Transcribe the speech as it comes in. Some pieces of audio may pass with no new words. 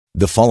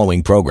The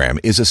following program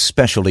is a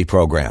specialty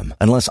program.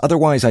 Unless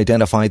otherwise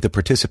identified, the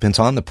participants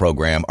on the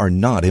program are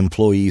not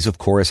employees of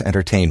Chorus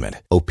Entertainment.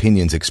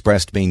 Opinions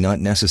expressed may not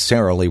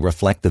necessarily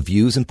reflect the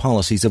views and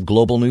policies of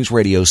Global News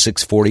Radio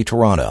 640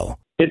 Toronto.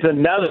 It's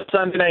another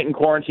Sunday night in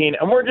quarantine,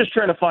 and we're just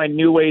trying to find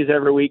new ways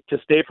every week to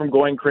stay from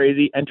going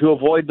crazy and to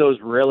avoid those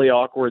really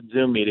awkward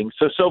Zoom meetings.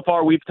 So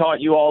far, we've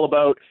taught you all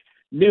about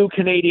new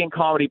Canadian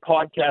comedy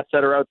podcasts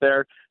that are out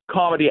there,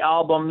 comedy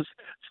albums,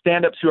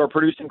 stand-ups who are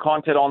producing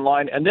content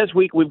online. And this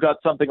week, we've got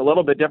something a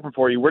little bit different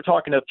for you. We're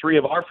talking to three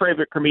of our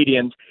favorite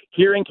comedians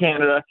here in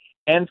Canada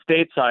and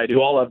stateside who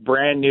all have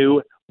brand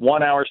new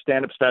one-hour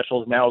stand-up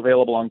specials now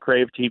available on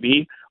Crave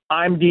TV.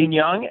 I'm Dean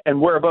Young, and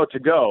we're about to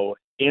go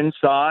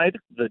inside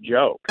the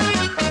joke.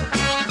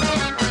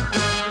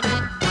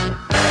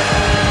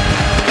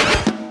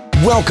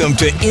 Welcome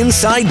to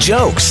Inside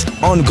Jokes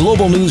on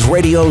Global News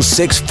Radio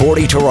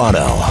 640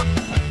 Toronto.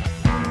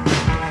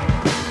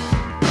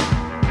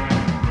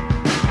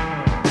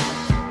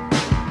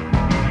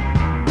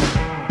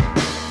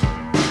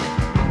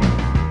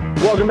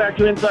 Welcome back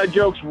to Inside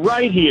Jokes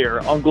right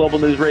here on Global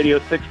News Radio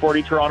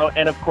 640 Toronto,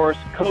 and of course,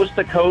 coast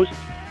to coast,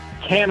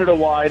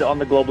 Canada-wide on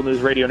the Global News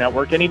Radio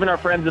Network. And even our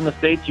friends in the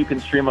States, you can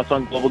stream us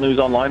on Global News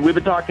Online. We've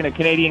been talking to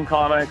Canadian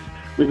comics,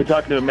 we've been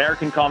talking to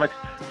American comics,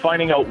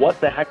 finding out what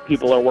the heck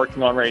people are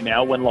working on right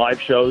now when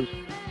live shows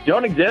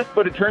don't exist,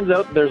 but it turns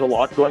out there's a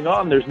lot going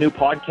on. There's new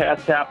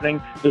podcasts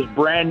happening. There's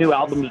brand new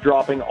albums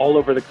dropping all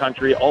over the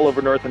country, all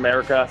over North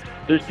America.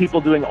 There's people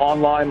doing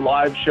online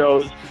live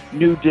shows,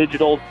 new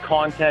digital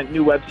content,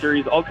 new web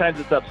series, all kinds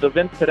of stuff. So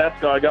Vince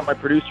Tedesco, I got my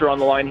producer on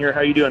the line here.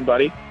 How you doing,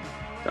 buddy?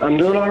 I'm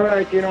doing all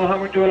right. You know, how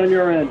we're doing on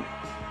your end?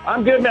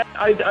 I'm good, man.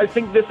 I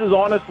think this is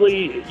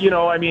honestly,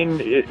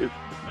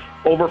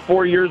 over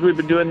 4 years we've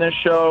been doing this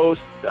show.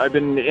 I've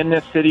been in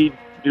this city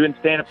doing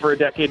stand-up for a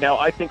decade now.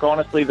 I think,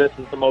 honestly, this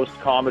is the most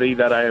comedy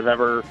that I have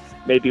ever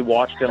maybe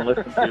watched and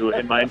listened to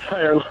in my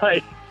entire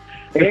life.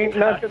 Ain't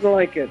nothing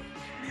like it.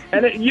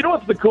 And you know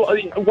what's the cool?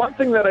 One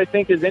thing that I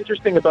think is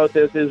interesting about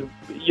this is,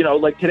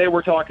 like today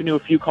we're talking to a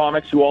few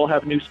comics who all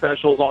have new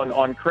specials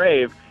on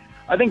Crave.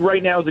 I think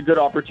right now is a good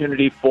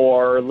opportunity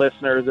for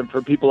listeners and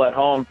for people at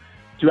home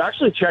to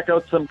actually check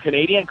out some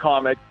Canadian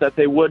comics that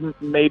they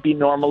wouldn't maybe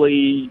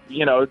normally,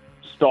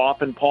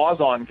 stop and pause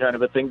on, kind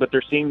of a thing, but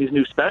they're seeing these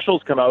new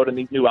specials come out and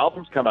these new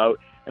albums come out,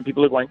 and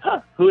people are going,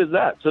 who is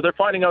that? So they're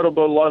finding out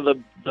about a lot of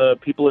the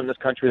people in this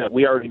country that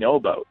we already know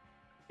about.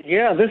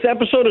 Yeah, this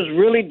episode is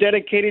really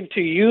dedicated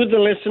to you, the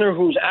listener,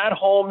 who's at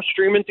home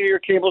streaming through your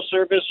cable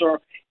service or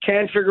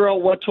can't figure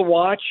out what to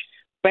watch.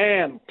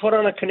 Bam, put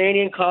on a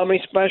Canadian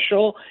comedy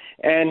special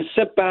and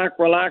sit back,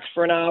 relax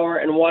for an hour,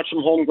 and watch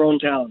some homegrown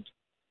talent.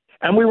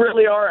 And we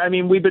really are. I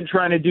mean, we've been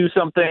trying to do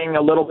something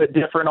a little bit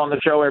different on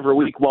the show every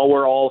week while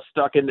we're all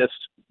stuck in this,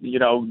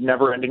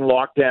 never-ending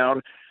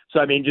lockdown. So,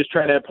 I mean, just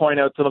trying to point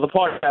out some of the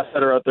podcasts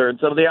that are out there and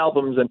some of the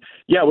albums. And,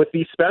 yeah, with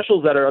these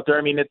specials that are out there,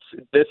 I mean,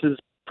 this is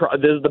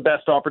the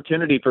best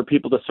opportunity for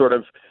people to sort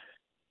of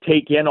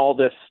take in all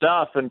this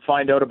stuff and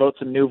find out about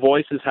some new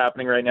voices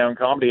happening right now in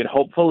comedy. And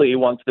hopefully,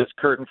 once this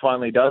curtain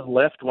finally does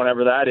lift,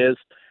 whenever that is,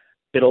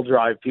 it'll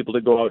drive people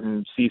to go out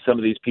and see some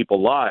of these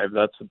people live.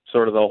 That's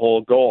sort of the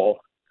whole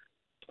goal.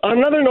 On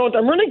another note,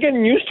 I'm really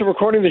getting used to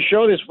recording the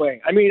show this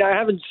way. I mean, I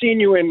haven't seen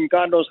you in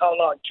God knows how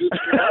long, 2-3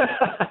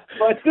 months,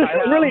 but this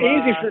is really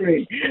easy for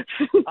me.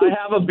 I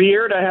have a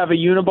beard. I have a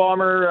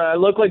Unabomber. I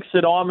look like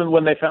Saddam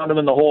when they found him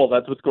in the hole.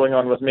 That's what's going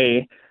on with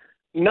me.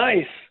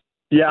 Nice.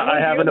 Yeah, I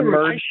haven't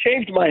emerged. I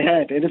shaved my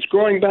head, and it's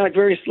growing back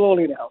very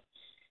slowly now.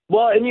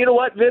 Well, and you know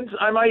what, Vince?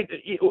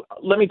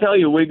 Let me tell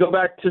you, we go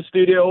back to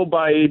studio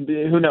by,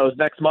 who knows,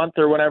 next month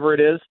or whenever it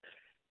is.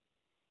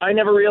 I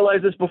never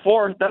realized this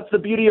before. That's the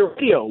beauty of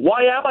radio.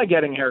 Why am I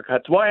getting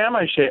haircuts? Why am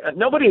I shaving?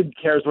 Nobody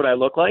cares what I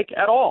look like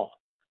at all.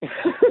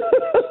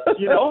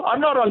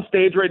 I'm not on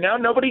stage right now.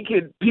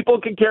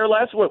 People can care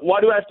less. Why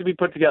do I have to be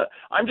put together?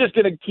 I'm just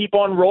going to keep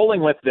on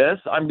rolling with this.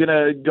 I'm going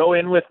to go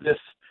in with this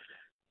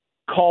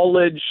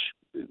college,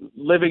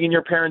 living in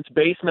your parents'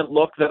 basement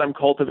look that I'm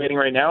cultivating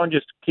right now and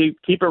just keep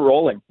it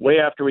rolling way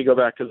after we go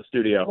back to the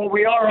studio. Well,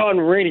 we are on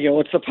radio.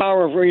 It's the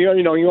power of radio.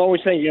 You always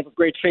say you have a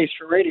great face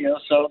for radio,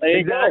 so there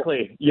you go.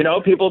 Exactly.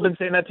 People have been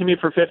saying that to me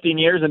for 15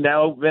 years, and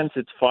now, Vince,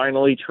 it's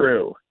finally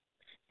true.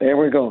 There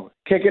we go.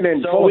 Kick it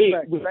in. So we've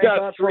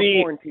got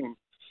three.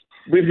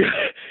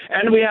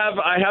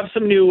 I have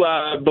some new,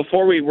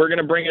 we're going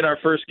to bring in our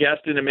first guest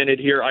in a minute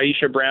here,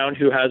 Aisha Brown,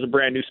 who has a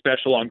brand new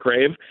special on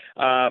Crave.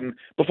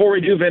 Before we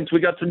do, Vince,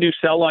 we got some new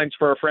cell lines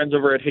for our friends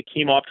over at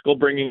Hakeem Optical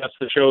bringing us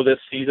the show this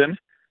season.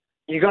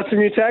 You got some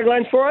new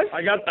taglines for us?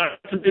 I got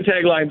some new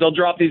taglines. I'll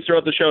drop these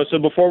throughout the show. So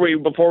before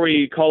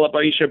we call up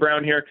Aisha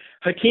Brown here,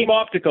 Hakeem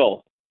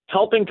Optical,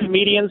 helping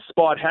comedians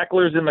spot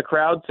hecklers in the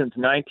crowd since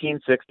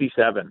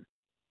 1967.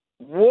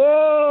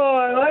 Whoa,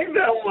 I like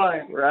that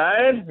one.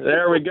 Right?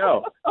 There we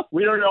go.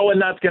 We don't know when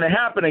that's going to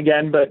happen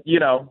again, but,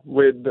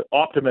 with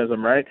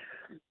optimism, right?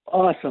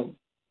 Awesome.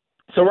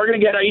 So we're going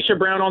to get Aisha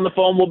Brown on the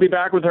phone. We'll be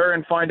back with her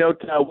and find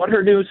out what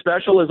her new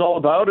special is all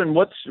about and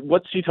what's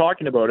she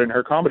talking about in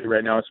her comedy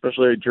right now,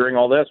 especially during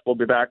all this. We'll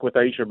be back with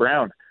Aisha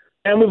Brown.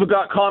 And we've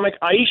got comic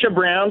Aisha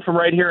Brown from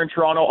right here in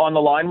Toronto on the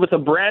line with a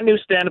brand new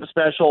stand-up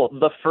special,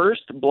 The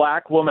First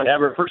Black Woman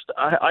Ever. First,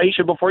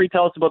 Aisha, before you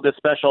tell us about this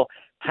special,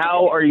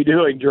 how are you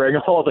doing during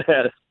all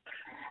this?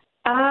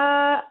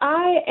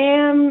 I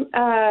am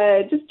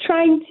just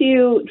trying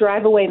to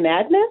drive away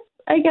madness,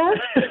 I guess.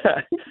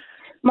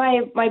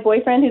 My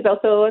boyfriend, who's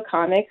also a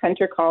comic,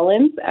 Hunter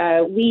Collins,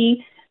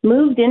 we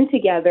moved in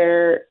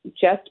together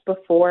just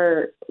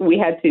before we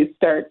had to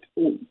start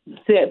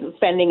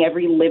spending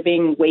every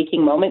living,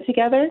 waking moment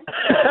together.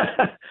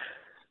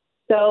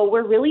 So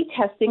we're really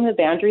testing the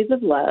boundaries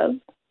of love.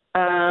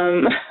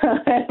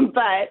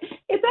 But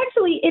it's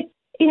actually, it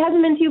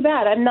hasn't been too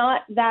bad. I'm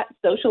not that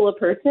social a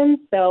person.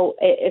 So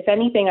if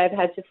anything, I've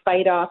had to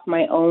fight off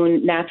my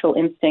own natural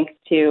instinct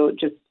to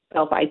just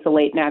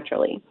self-isolate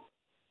naturally.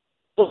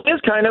 Well,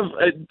 it's kind of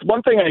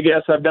one thing I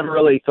guess I've never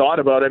really thought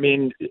about. I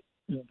mean,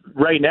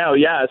 right now,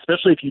 yeah,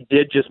 especially if you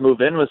did just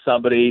move in with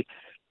somebody,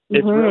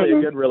 it's really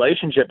a good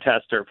relationship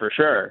tester for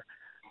sure.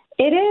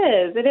 It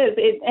is.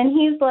 And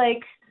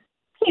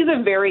he's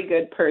a very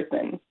good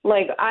person.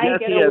 Like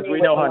yes, he is.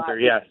 We know Hunter.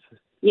 Yes.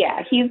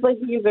 Yeah, he's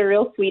a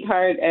real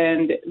sweetheart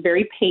and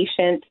very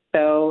patient.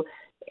 So,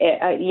 he's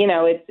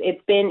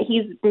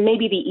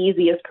maybe the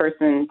easiest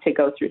person to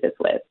go through this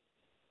with.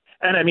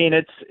 And I mean,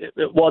 it's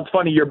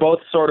funny. You're both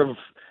sort of,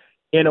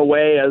 in a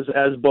way,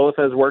 as both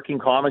as working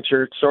comics,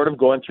 you're sort of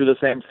going through the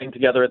same thing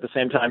together at the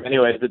same time.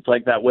 Anyways, it's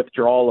like that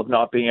withdrawal of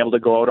not being able to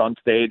go out on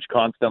stage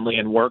constantly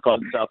and work on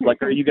stuff.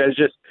 Like, are you guys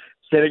just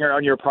sitting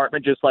around your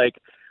apartment, just like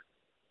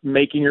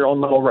making your own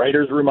little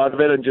writer's room out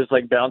of it and just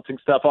like bouncing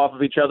stuff off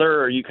of each other?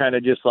 Or are you kind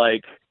of just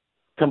like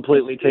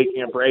completely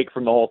taking a break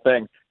from the whole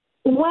thing?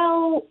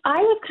 Well, I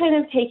was kind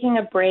of taking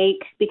a break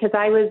because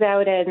I was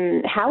out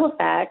in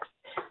Halifax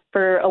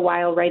for a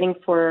while writing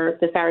for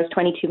This Hour's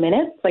 22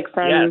 Minutes, like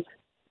from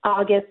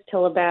August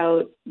till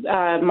about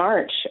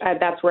March.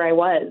 That's where I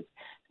was.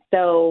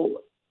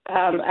 So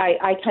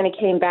I kind of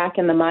came back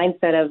in the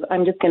mindset of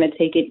I'm just going to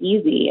take it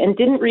easy and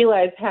didn't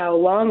realize how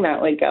long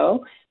that would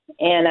go.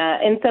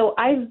 And so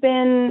I've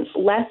been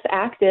less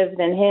active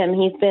than him.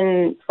 He's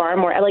been far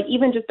more, like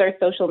even just our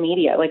social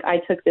media. Like I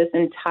took this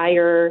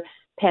entire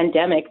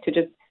pandemic to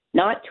just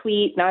not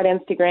tweet, not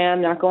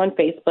Instagram, not go on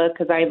Facebook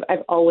because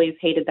I've always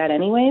hated that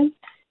anyways.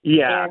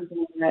 Yeah.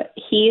 And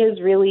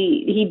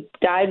he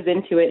dives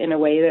into it in a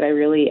way that I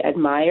really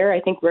admire.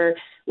 I think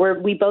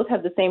we both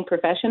have the same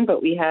profession,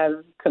 but we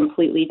have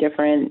completely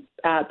different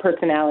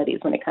personalities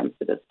when it comes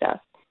to this stuff.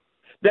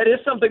 That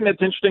is something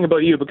that's interesting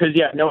about you because,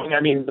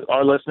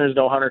 our listeners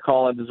know Hunter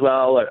Collins as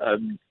well.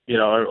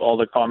 All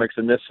the comics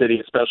in this city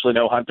especially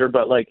know Hunter.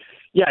 But,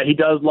 he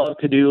does love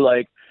to do,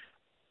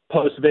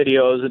 post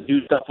videos and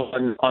do stuff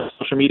on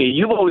social media.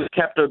 You've always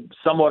kept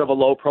somewhat of a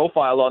low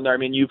profile on there. I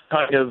mean, you've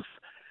kind of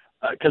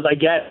because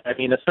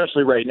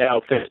especially right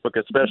now, Facebook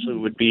especially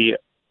would be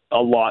a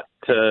lot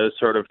to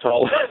sort of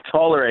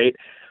tolerate.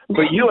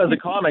 But you as a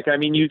comic,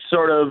 you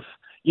sort of,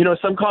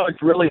 some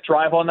comics really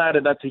thrive on that,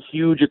 and that's a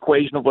huge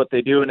equation of what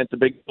they do, and it's a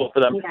big deal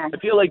for them. Yeah. I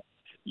feel like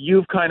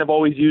you've kind of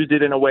always used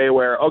it in a way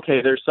where,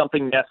 okay, there's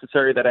something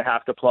necessary that I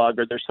have to plug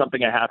or there's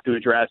something I have to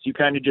address. You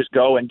kind of just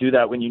go and do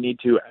that when you need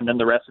to, and then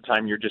the rest of the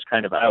time you're just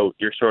kind of out.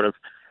 You're sort of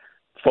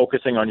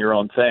focusing on your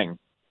own thing.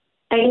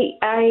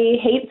 I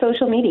hate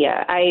social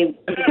media. I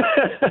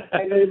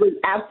really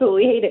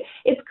absolutely hate it.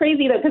 It's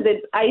crazy though because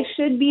I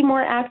should be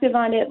more active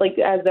on it. Like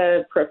as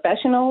a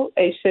professional,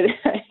 I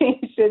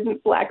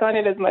shouldn't slack on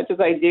it as much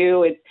as I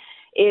do.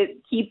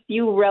 It keeps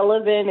you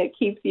relevant. It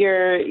keeps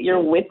your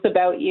wits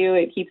about you.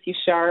 It keeps you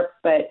sharp.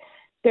 But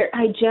there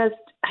is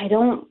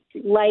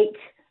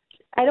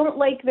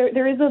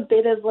a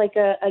bit of like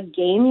a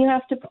game you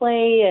have to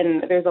play,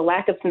 and there's a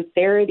lack of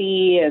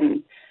sincerity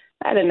and.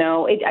 I don't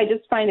know. I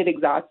just find it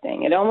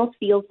exhausting. It almost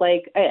feels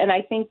like, and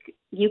I think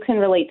you can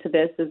relate to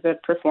this as a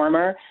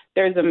performer,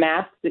 there's a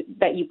mask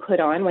that you put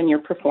on when you're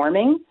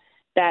performing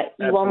that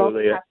you almost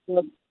have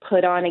to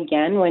put on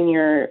again when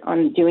you're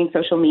doing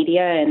social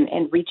media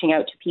and reaching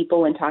out to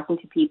people and talking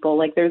to people.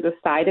 Like there's a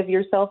side of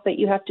yourself that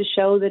you have to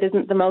show that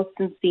isn't the most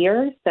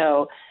sincere.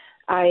 So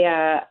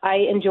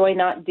I enjoy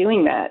not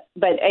doing that.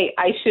 But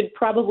I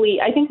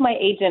think my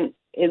agent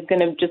is going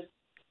to just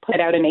put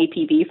out an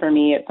APB for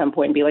me at some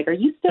point and be like, are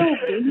you still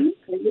doing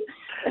this?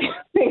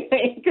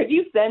 Could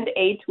you send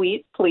a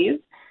tweet,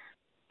 please?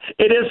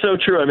 It is so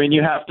true.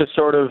 You have to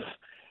sort of,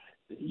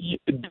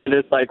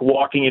 it's like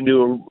walking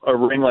into a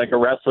ring like a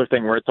wrestler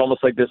thing where it's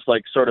almost like this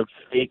like sort of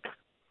fake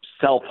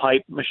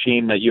self-hype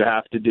machine that you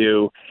have to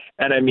do.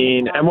 And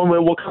and when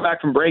we'll come back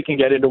from break and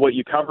get into what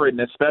you cover in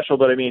this special,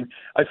 but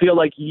I feel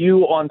like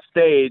you on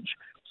stage,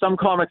 some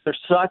comics are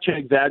such an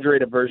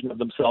exaggerated version of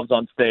themselves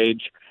on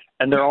stage,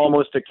 and they're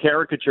almost a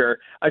caricature.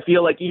 I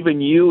feel like even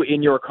you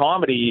in your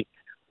comedy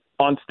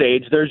on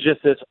stage, there's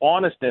just this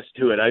honestness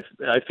to it.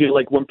 I feel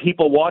like when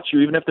people watch you,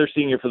 even if they're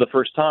seeing you for the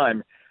first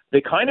time, they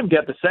kind of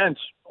get the sense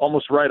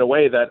almost right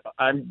away that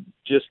I'm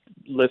just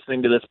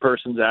listening to this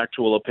person's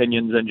actual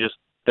opinions and just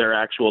their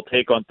actual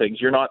take on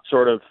things. You're not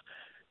sort of,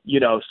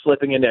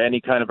 slipping into any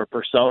kind of a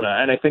persona.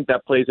 And I think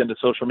that plays into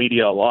social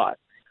media a lot.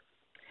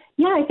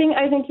 Yeah, I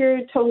think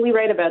you're totally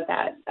right about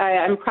that.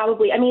 I'm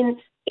probably, I mean,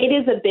 it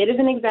is a bit of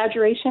an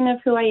exaggeration of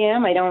who I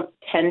am. I don't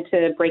tend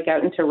to break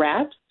out into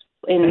raps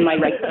in my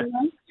regular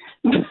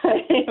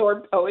life,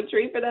 or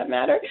poetry for that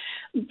matter.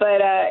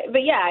 But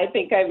yeah, I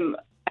think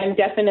I'm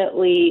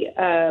definitely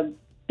a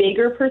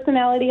bigger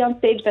personality on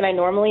stage than I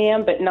normally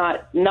am, but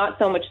not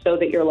so much so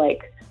that you're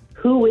like,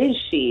 who is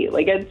she?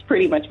 Like, it's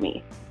pretty much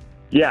me.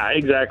 Yeah,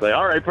 exactly.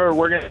 All right,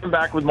 we're going to come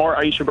back with more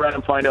Aisha Brown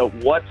and find out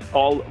what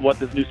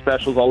this new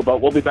special is all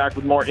about. We'll be back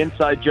with more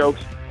inside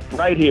jokes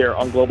right here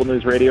on Global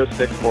News Radio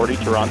 640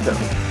 Toronto.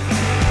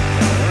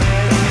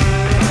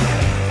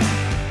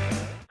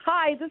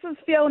 Hi, this is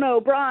Fiona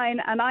O'Brien,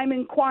 and I'm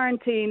in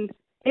quarantine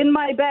in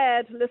my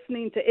bed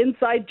listening to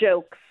Inside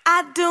Jokes.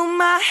 I do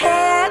my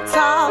hair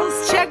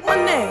toss, check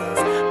my nails.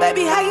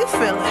 Baby, how you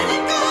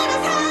feeling?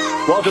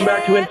 Welcome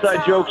back to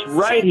Inside Jokes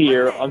right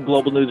here on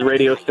Global News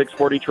Radio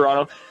 640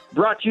 Toronto.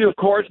 Brought to you, of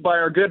course, by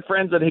our good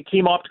friends at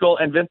Hakeem Optical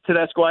and Vince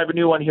Tedesco. I have a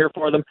new one here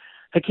for them.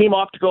 Hakeem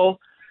Optical,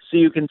 so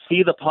you can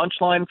see the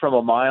punchline from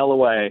a mile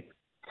away.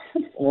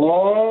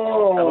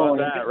 Oh, how about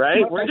that,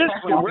 right?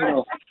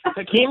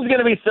 Hakeem's going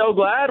to be so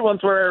glad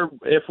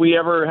if we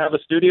ever have a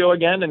studio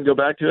again and go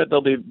back to it,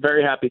 they'll be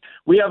very happy.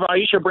 We have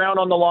Aisha Brown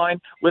on the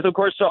line with, of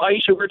course, so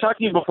Aisha, we were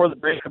talking to you before the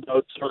break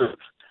about sort of,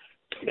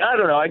 I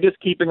don't know, I guess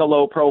keeping a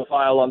low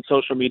profile on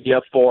social media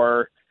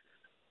for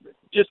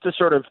just to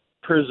sort of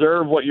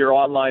preserve what your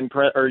online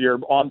or your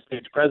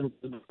on-stage presence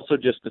is, also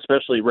just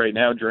especially right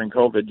now during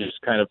COVID,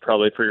 just kind of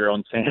probably for your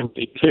own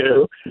sanity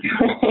too.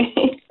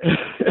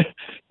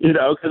 You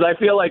know, because I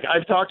feel like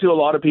I've talked to a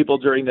lot of people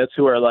during this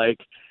who are like,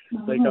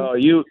 oh,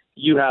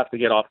 you have to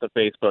get off the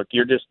Facebook.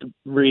 You're just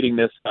reading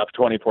this stuff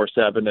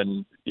 24/7,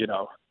 and you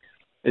know,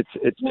 it's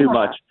too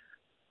much.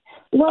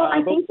 Well,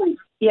 I think.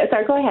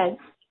 Sorry, go ahead.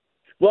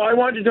 Well, I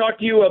wanted to talk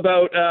to you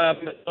about.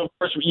 Of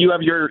course, you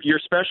have your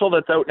special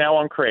that's out now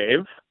on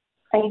Crave.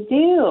 I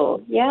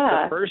do,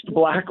 yeah. The first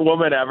Black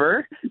woman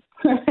ever.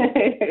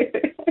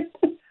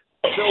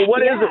 So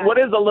what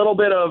is a little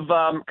bit of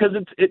because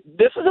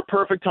this is a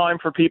perfect time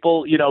for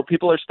people. You know,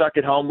 people are stuck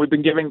at home. We've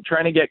been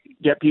trying to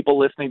get people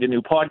listening to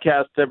new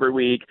podcasts every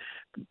week,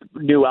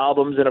 new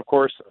albums, and of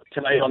course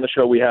tonight on the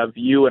show we have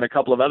you and a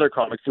couple of other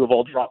comics who have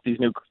all dropped these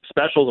new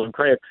specials on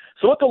Crave.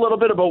 So what's a little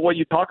bit about what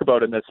you talk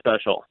about in this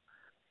special?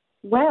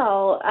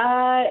 Well,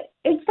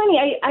 it's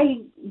funny. I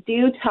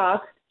do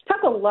talk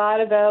a lot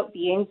about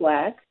being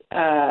Black.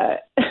 I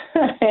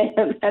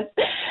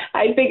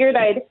figured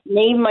I'd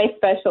name my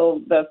special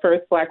The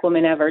First Black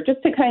Woman Ever,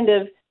 just to kind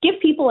of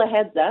give people a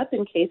heads up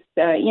in case,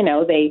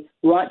 they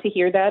want to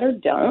hear that or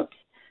don't.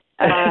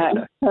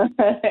 I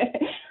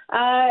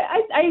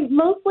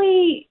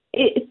mostly,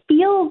 it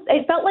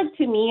felt like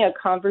to me a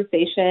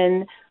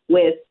conversation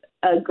with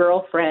a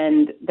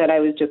girlfriend that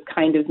I was just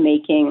kind of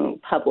making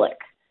public.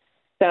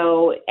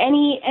 So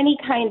any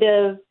kind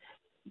of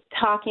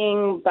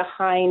talking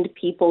behind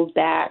people's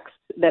backs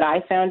that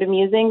I found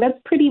amusing, that's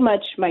pretty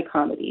much my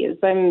comedy. Is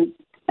I'm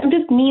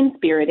just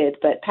mean-spirited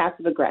but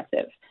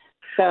passive-aggressive.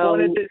 So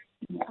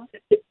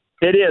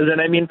it is, and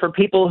I mean, for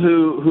people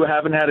who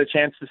haven't had a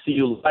chance to see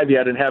you live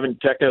yet and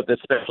haven't checked out this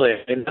special,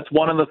 I mean, that's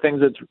one of the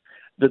things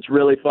that's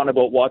really fun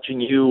about watching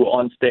you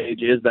on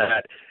stage is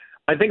that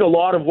I think a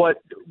lot of what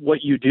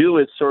you do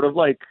is sort of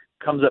like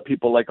comes at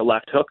people like a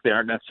left hook. They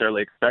aren't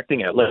necessarily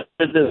expecting it. Like,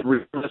 there's this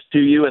realness to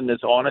you and this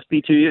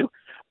honesty to you.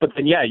 But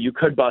then, yeah, you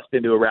could bust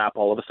into a rap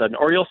all of a sudden.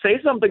 Or you'll say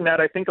something that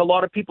I think a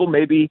lot of people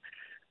maybe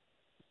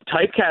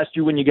typecast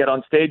you when you get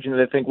on stage and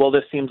they think, well,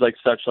 this seems like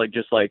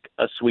just like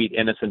a sweet,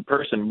 innocent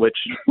person, which,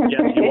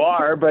 yes, you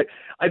are. But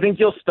I think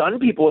you'll stun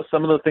people with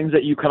some of the things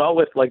that you come out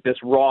with, like this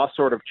raw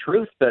sort of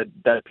truth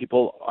that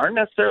people aren't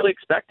necessarily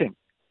expecting.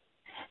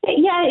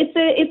 Yeah,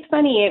 it's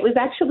funny. It was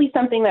actually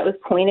something that was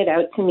pointed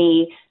out to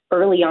me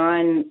early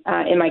on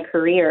in my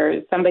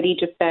career. Somebody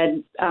just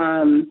said,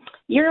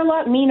 you're a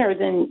lot meaner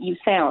than you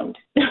sound,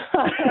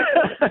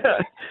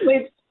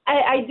 which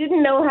I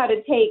didn't know how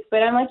to take,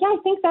 but I'm like, yeah, I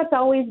think that's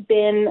always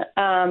been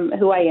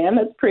who I am.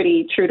 It's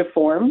pretty true to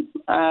form.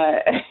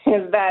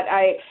 Is that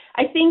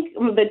I think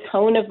the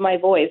tone of my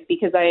voice,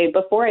 because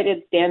before I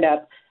did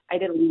stand-up, I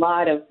did a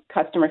lot of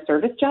customer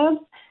service jobs.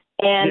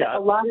 And a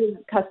lot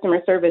of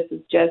customer service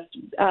is just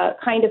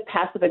kind of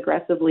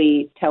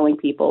passive-aggressively telling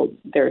people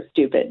they're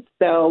stupid.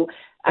 So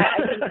I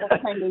think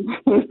that kind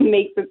of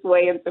makes its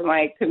way into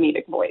my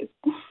comedic voice.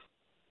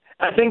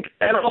 I think,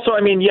 and also,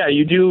 I mean, yeah,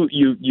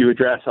 you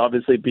address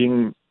obviously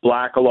being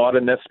Black a lot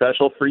in this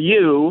special. For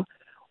you,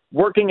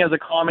 working as a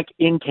comic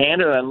in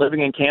Canada and living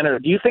in Canada,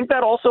 do you think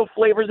that also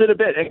flavors it a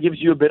bit? It gives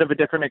you a bit of a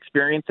different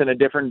experience and a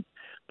different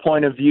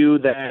point of view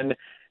than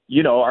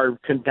our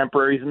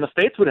contemporaries in the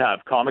States would have,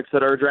 comics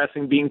that are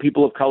addressing being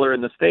people of color in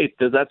the States.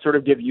 Does that sort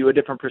of give you a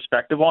different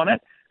perspective on it?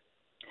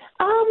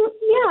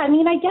 Yeah, I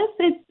mean, I guess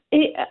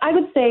I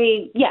would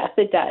say, yes,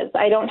 it does.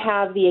 I don't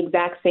have the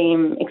exact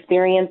same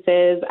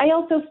experiences. I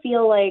also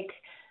feel like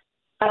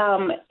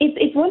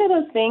it's one of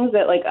those things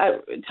that, like,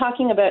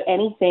 talking about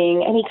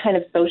anything, any kind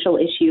of social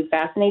issue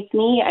fascinates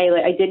me.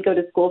 I did go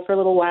to school for a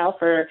little while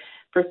for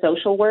for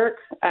social work.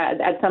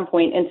 At some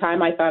point in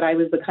time, I thought I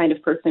was the kind of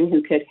person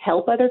who could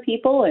help other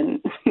people, and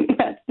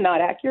that's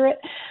not accurate.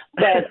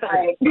 But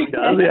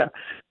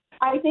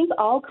I think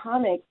all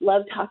comics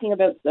love talking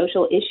about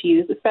social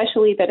issues,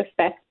 especially that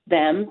affect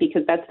them,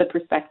 because that's the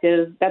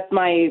perspective. That's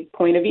my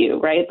point of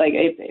view, right? Like,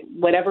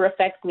 whatever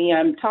affects me,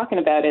 I'm talking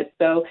about it.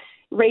 So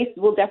race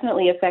will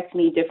definitely affect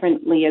me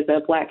differently as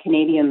a Black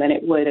Canadian than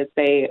it would as,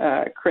 say,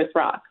 Chris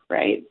Rock,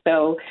 right?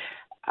 So,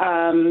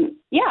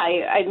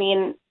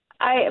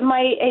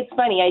 it's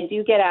funny. I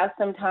do get asked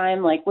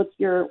sometime, like, what's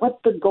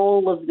the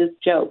goal of this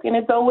joke? And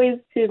it's always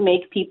to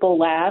make people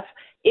laugh.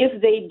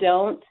 If they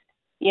don't,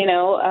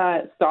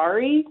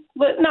 sorry,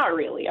 but not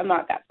really. I'm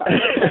not that sorry.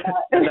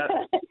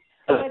 That's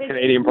the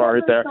Canadian part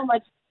right there. So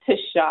much to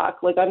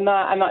shock. Like, I'm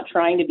not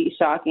trying to be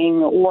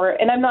shocking,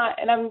 I'm not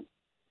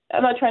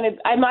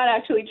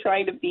actually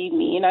trying to be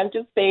mean. I'm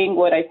just saying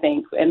what I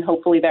think, and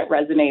hopefully that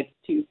resonates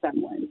to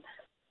someone.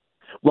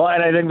 Well,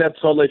 and I think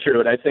that's totally true.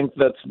 And I think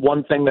that's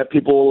one thing that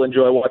people will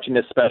enjoy watching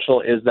this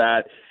special is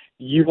that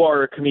you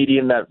are a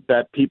comedian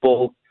that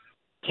people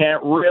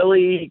can't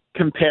really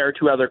compare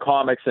to other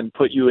comics and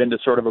put you into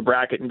sort of a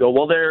bracket and go,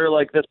 well, they're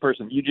like this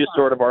person. You just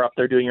sort of are up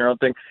there doing your own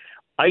thing.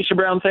 Aisha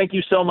Brown, thank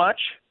you so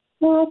much.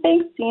 Well,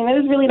 thanks, Dean. It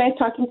was really nice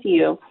talking to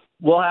you.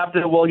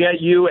 We'll get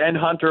you and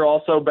Hunter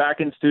also back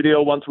in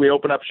studio once we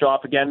open up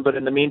shop again. But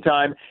in the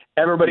meantime,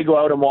 everybody go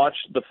out and watch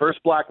The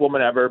First Black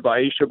Woman Ever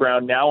by Aisha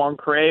Brown, now on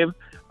Crave.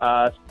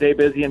 Stay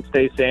busy and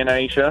stay sane,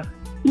 Aisha.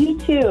 You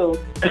too.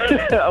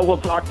 We'll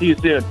talk to you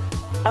soon.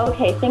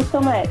 Okay, thanks so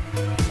much.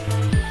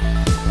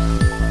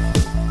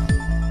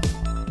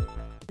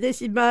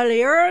 This is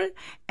Molly Earl,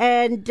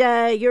 and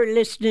you're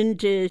listening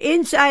to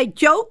Inside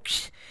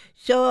Jokes.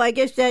 So I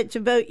guess that's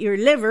about your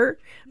liver.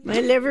 My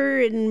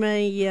liver and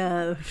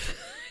my,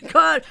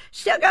 God,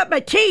 still got my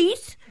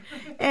teeth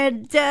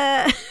and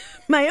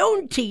my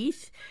own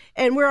teeth.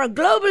 And we're on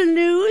Global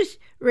News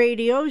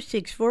Radio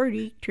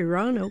 640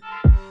 Toronto.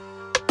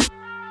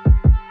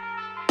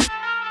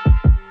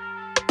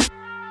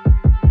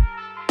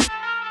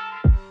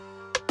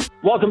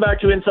 Welcome back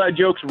to Inside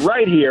Jokes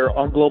right here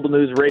on Global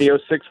News Radio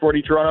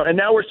 640 Toronto. And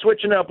now we're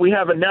switching up. We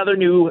have another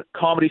new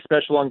comedy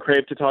special on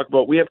Crave to talk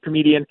about. We have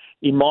comedian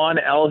Iman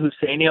El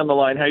Husseini on the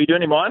line. How you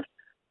doing, Iman?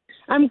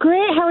 I'm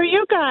great. How are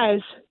you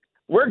guys?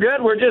 We're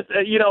good. We're just,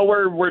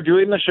 we're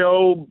doing the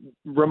show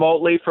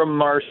remotely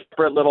from our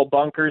separate little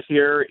bunkers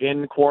here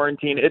in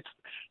quarantine.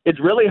 It's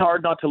really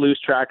hard not to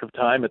lose track of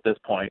time at this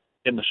point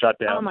in the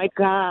shutdown. Oh my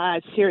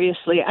God,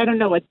 seriously. I don't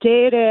know what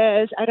day it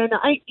is. I don't know.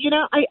 I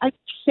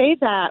say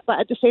that, but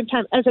at the same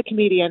time, as a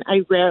comedian,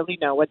 I rarely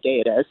know what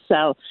day it is.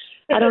 So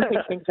I don't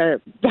think things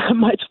are that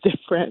much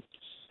different.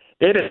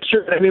 It is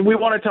true. I mean, we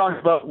want to talk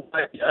about,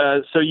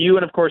 so you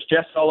and, of course,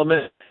 Jess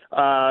Solomon,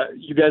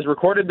 you guys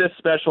recorded this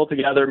special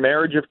together,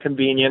 Marriage of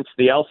Convenience,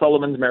 the Al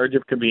Sullivan's Marriage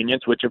of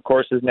Convenience, which, of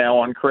course, is now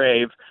on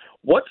Crave.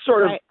 What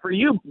sort of, for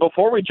you,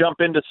 before we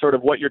jump into sort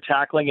of what you're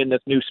tackling in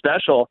this new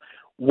special,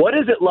 what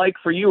is it like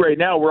for you right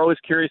now? We're always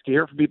curious to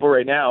hear from people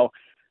right now,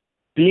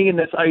 being in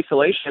this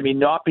isolation, I mean,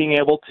 not being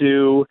able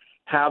to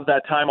have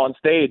that time on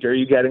stage. Are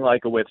you getting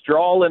like a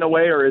withdrawal in a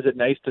way, or is it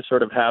nice to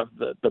sort of have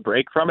the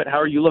break from it? How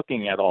are you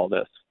looking at all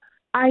this?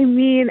 I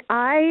mean,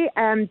 I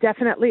am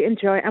definitely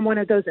I'm one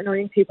of those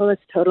annoying people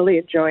that's totally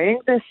enjoying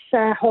this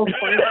whole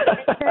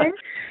thing.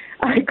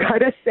 I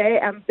gotta say,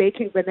 I'm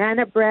baking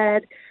banana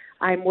bread.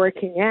 I'm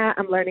working out.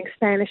 I'm learning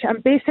Spanish.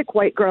 I'm basic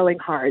white girling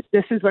hard.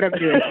 This is what I'm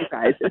doing, you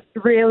guys.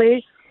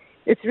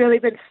 It's really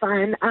been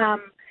fun.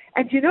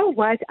 And you know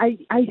what? I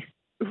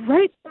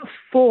right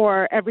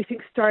before everything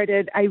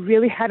started, I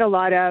really had a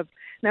lot of,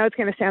 now it's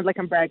going to sound like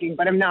I'm bragging,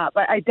 but I'm not,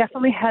 but I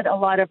definitely had a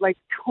lot of like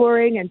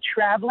touring and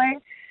traveling.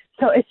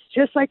 So it's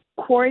just like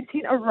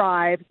quarantine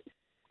arrived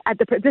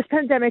this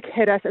pandemic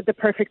hit us at the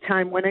perfect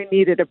time when I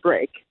needed a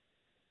break.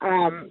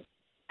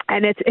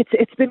 And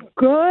it's been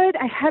good.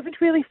 I haven't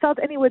really felt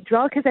any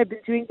withdrawal because I've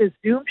been doing the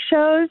Zoom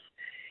shows,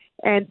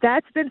 and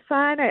that's been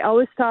fun. I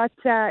always thought,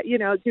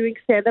 doing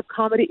stand-up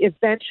comedy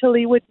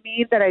eventually would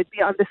mean that I'd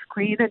be on the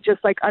screen and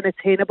just like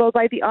unattainable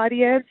by the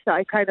audience. So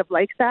I kind of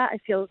like that. I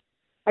feel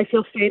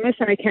famous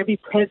and I can be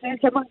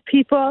present among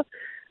people.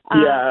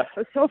 Yeah.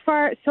 So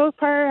far, so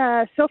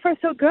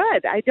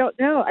good. I don't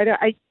know.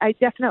 I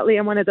definitely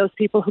am one of those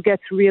people who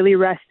gets really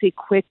rusty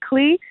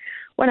quickly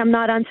when I'm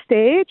not on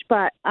stage,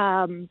 but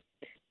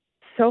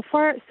so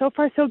far,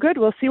 so good.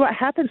 We'll see what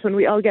happens when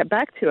we all get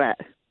back to it.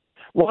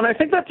 Well, and I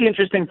think that's the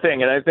interesting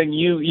thing, and I think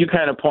you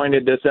kind of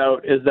pointed this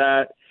out, is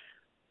that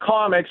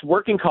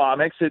working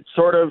comics,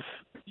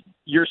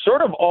 you're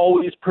sort of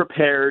always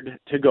prepared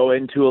to go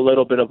into a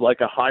little bit of like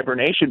a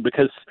hibernation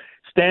because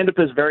stand-up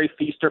is very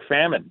feast or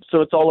famine.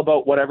 So it's all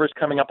about whatever's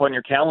coming up on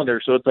your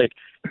calendar. So it's like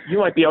you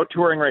might be out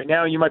touring right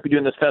now, you might be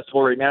doing this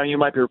festival right now, you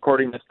might be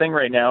recording this thing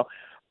right now.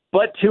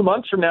 But 2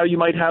 months from now, you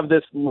might have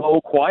this low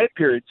quiet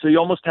period. So you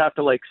almost have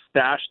to like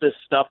stash this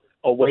stuff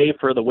away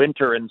for the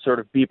winter and sort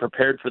of be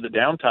prepared for the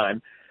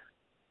downtime.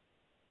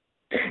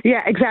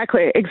 Yeah,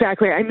 exactly.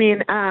 I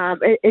mean,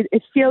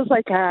 it feels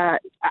like I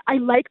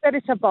like that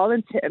it's a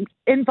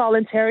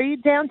involuntary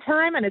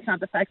downtime, and it's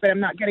not the fact that I'm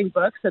not getting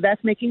booked, so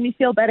that's making me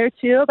feel better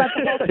too about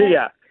the whole thing.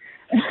 Yeah.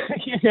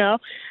 You know,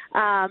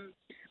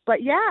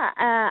 but yeah,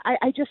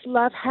 I just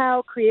love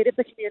how creative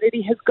the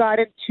community has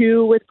gotten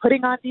to with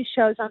putting on these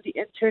shows on the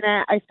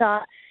internet. I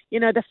thought,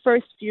 the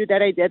first few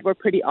that I did were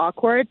pretty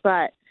awkward,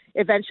 but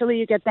eventually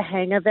you get the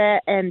hang of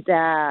it, and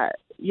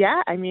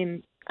yeah, I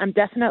mean, I'm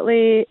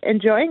definitely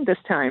enjoying this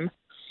time.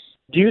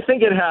 Do you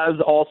think it has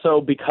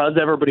also, because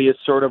everybody is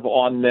sort of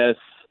on this,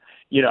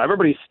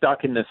 everybody's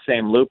stuck in this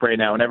same loop right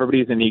now and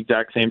everybody's in the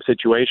exact same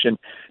situation.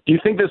 Do you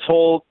think this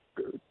whole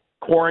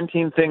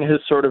quarantine thing has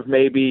sort of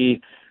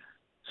maybe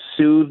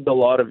soothed a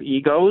lot of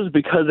egos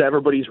because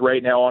everybody's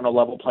right now on a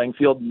level playing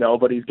field?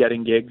 Nobody's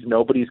getting gigs.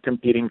 Nobody's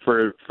competing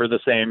for the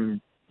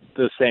same,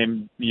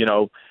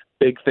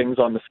 big things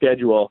on the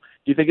schedule.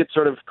 Do you think it's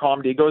sort of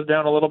calmed egos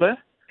down a little bit?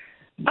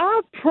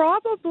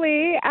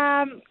 Probably.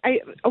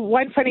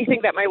 One funny thing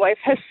that my wife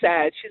has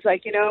said, she's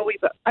like,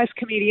 us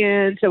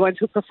comedians, the ones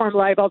who perform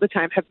live all the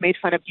time, have made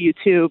fun of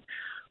YouTube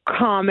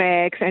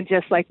comics and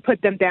just like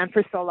put them down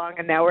for so long,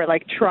 and now we're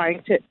like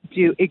trying to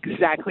do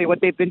exactly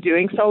what they've been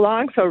doing so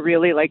long. So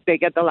really, like, they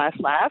get the last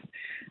laugh.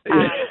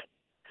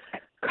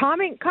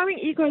 Calming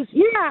egos.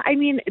 Yeah, I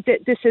mean,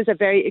 this is a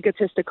very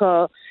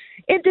egotistical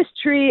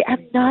industry.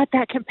 I'm not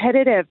that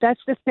competitive. That's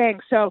the thing.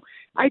 So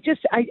I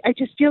just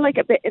feel like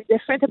a bit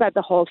indifferent about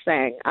the whole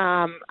thing.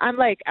 I'm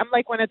like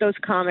one of those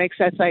comics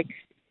that's like,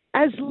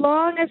 as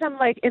long as I'm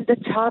like in the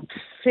top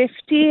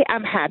 50,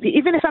 I'm happy.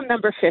 Even if I'm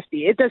number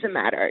 50, it doesn't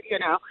matter.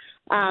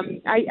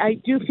 I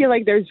do feel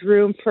like there's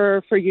room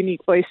for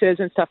unique voices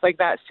and stuff like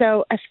that.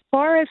 So as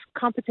far as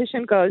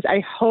competition goes, I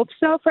hope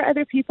so for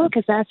other people,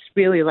 because that's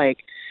really like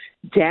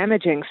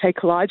damaging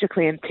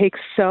psychologically and takes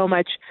so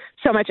much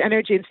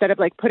energy. Instead of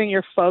like putting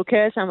your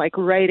focus on like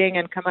writing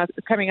and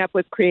coming up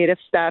with creative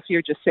stuff,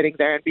 you're just sitting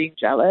there and being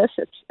jealous.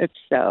 It's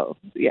so,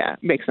 yeah,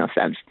 it makes no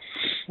sense.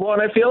 Well,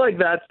 and I feel like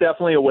that's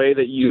definitely a way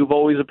that you've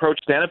always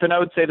approached stand-up, and I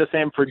would say the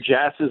same for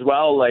Jess as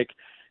well. Like,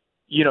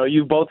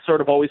 you both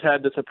sort of always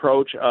had this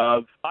approach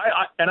of,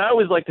 I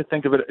always like to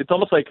think of it, it's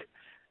almost like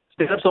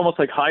stand-up's almost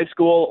like high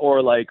school,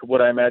 or like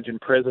what I imagine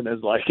prison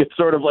is like. It's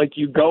sort of like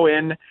you go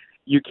in,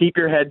 you keep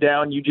your head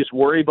down, you just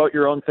worry about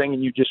your own thing,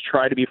 and you just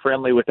try to be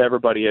friendly with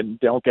everybody and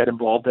don't get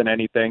involved in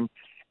anything.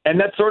 And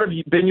that's sort of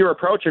been your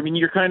approach. I mean,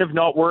 you're kind of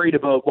not worried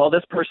about, well,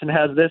 this person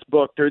has this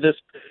booked or this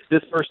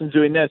person's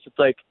doing this. It's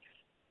like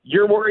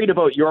you're worried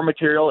about your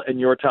material and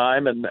your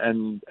time, and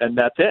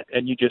that's it.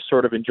 And you just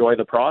sort of enjoy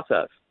the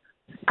process.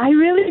 I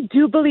really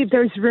do believe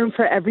there's room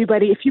for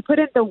everybody if you put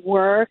in the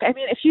work. I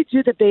mean, if you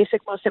do the basic,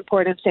 most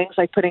important things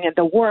like putting in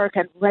the work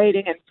and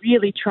writing and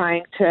really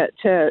trying to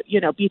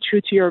be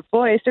true to your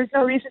voice, there's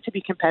no reason to be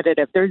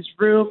competitive. There's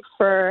room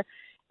for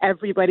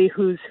everybody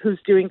who's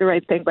doing the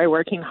right thing by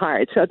working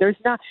hard. So it's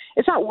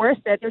not worth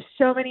it. There's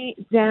so many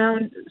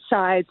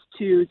downsides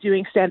to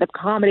doing stand-up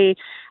comedy.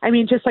 I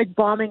mean, just like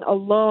bombing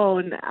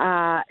alone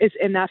is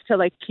enough to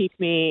like keep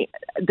me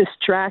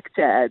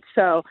distracted.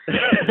 So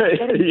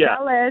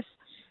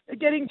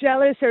getting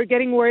jealous or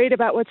getting worried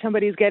about what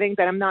somebody's getting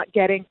that I'm not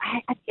getting.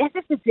 At the end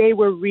of the day,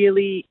 we're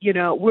really,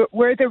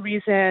 we're the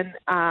reason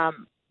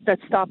that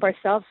stop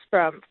ourselves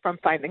from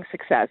finding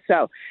success.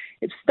 So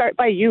it's start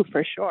by you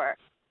for sure.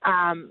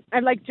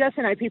 And like Jess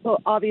and I, people,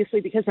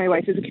 obviously, because my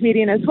wife is a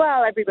comedian as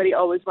well, everybody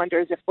always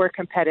wonders if we're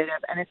competitive.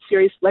 And it's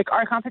serious. Like,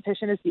 our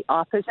competition is the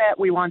opposite.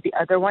 We want the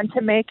other one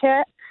to make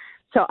it.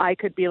 So I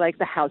could be like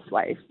the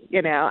housewife,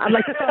 I'm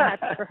like so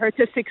happy for her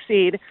to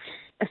succeed.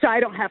 So I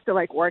don't have to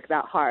like work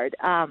that hard.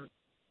 And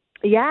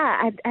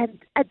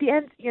at the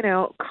end,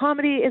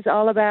 comedy is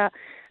all about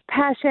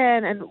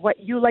passion and what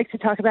you like to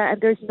talk about.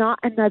 And there's not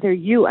another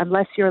you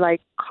unless you're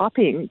like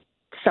copying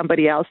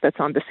somebody else that's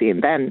on the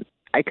scene. Then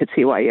I could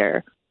see why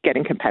you're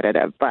getting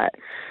competitive. But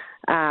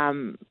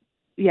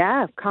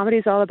comedy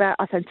is all about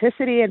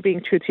authenticity and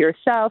being true to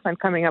yourself and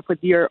coming up with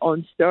your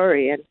own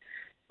story.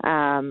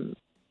 And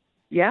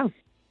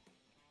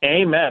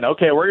Amen.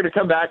 Okay, we're going to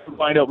come back and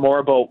find out more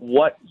about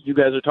what you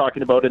guys are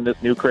talking about in this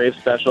new Crave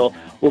special.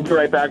 We'll be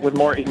right back with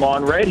more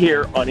Iman right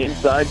here on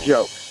Inside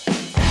Jokes.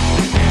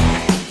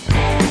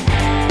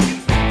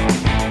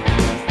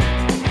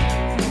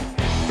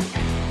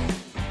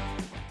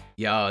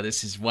 Yo,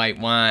 this is White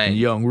Wine.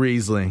 Young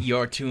Riesling.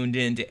 You're tuned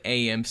in to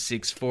AM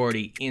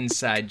 640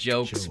 Inside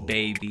Jokes,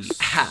 baby.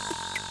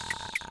 Ha!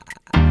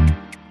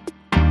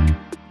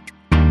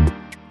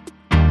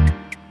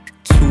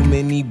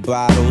 Many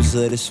bottles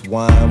of this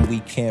wine we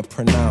can't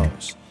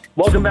pronounce.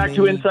 Welcome back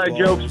to Inside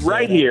Jokes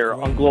right here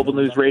on Global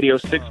News Radio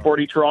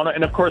 640 Toronto.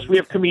 And of course, we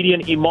have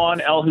comedian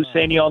Iman El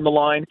Husseini on the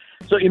line.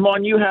 So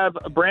Iman, you have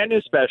a brand new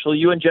special.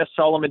 You and Jess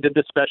Solomon did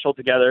this special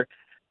together,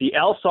 The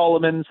L.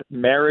 Solomon's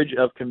Marriage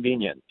of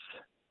Convenience.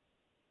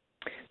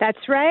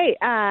 That's right.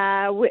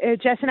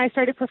 Jess and I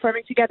started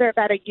performing together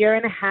about a year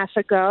and a half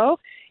ago.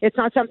 It's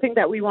not something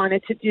that we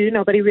wanted to do.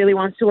 Nobody really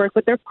wants to work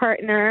with their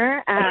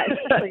partner,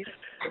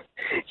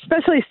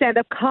 especially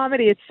stand-up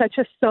comedy. It's such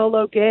a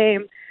solo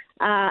game.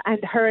 and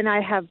her and I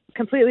have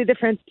completely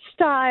different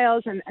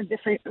styles and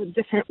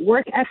different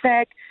work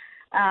ethic.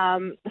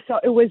 So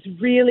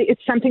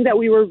it's something that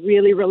we were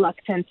really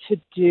reluctant to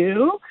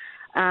do.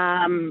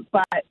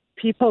 But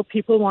people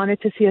wanted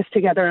to see us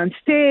together on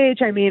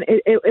stage. I mean,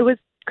 it was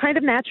kind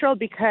of natural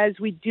because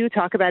we do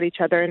talk about each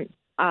other in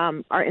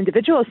our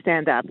individual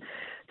stand-up.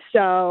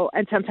 So,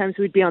 and sometimes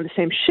we'd be on the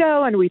same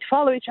show and we'd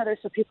follow each other.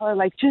 So people are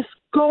like, just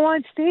go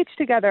on stage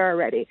together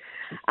already.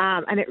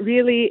 And it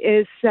really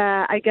is,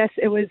 I guess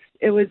it was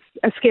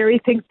a scary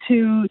thing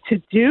to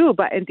do,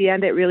 but in the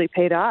end, it really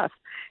paid off.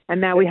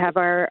 And now we have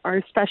our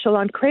special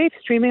on Crave,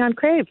 streaming on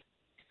Crave.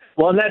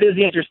 Well, and that is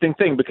the interesting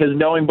thing, because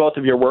knowing both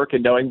of your work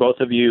and knowing both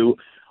of you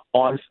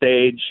on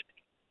stage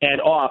and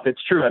off,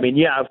 it's true. I mean,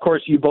 yeah, of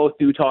course, you both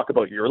do talk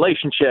about your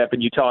relationship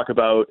and you talk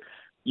about,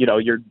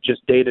 your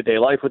just day-to-day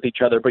life with each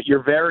other, but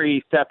you're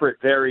very separate,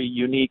 very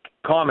unique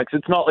comics.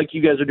 It's not like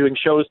you guys are doing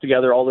shows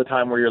together all the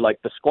time where you're like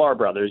the Sklar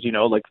brothers,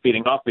 like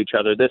feeding off each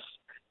other. This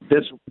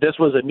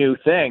was a new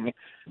thing,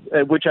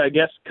 which I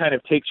guess kind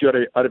of takes you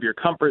out of your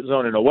comfort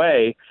zone in a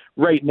way.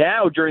 Right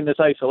now, during this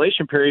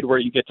isolation period where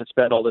you get to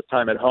spend all this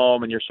time at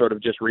home and you're sort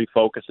of just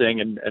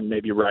refocusing and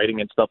maybe writing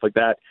and stuff like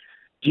that,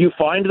 do you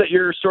find that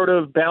you're sort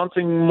of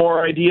bouncing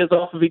more ideas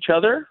off of each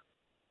other?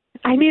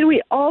 I mean,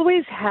 we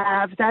always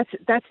have. That's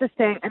the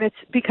thing, and it's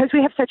because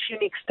we have such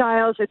unique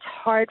styles. It's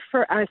hard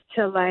for us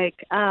to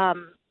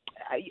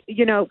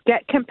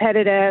get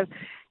competitive,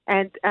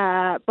 and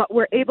but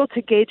we're able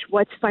to gauge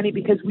what's funny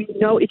because we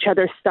know each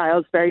other's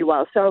styles very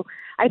well. So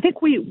I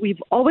think we've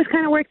always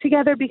kind of worked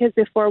together because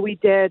before we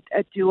did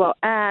a duo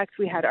act,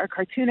 we had our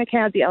cartoon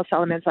account, the El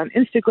Solomons on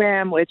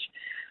Instagram, which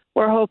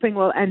we're hoping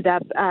will end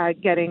up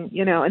getting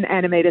an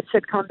animated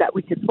sitcom that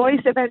we could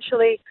voice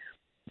eventually.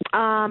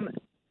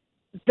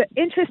 The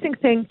interesting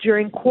thing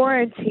during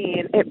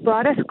quarantine, it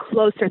brought us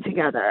closer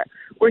together.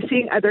 We're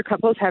seeing other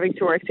couples having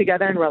to work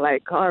together, and we're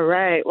like, all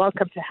right,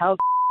 welcome to hell.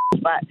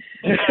 But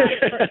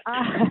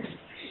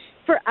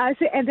for us,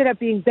 it ended up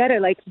being better.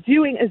 Like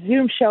doing a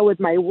Zoom show with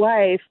my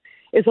wife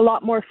is a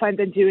lot more fun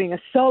than doing a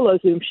solo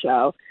Zoom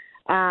show.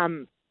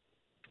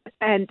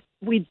 And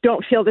we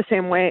don't feel the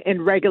same way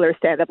in regular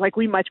stand-up. Like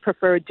we much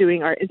prefer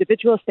doing our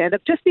individual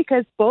stand-up just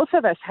because both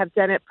of us have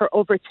done it for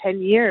over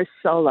 10 years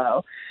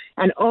solo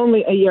and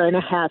only a year and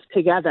a half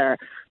together.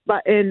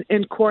 But in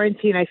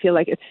quarantine, I feel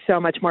like it's so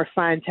much more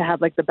fun to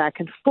have like the back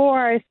and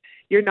forth.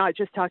 You're not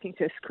just talking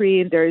to a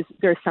screen. There's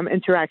some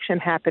interaction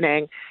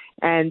happening.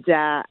 And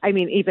I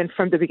mean, even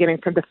from the beginning,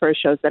 from the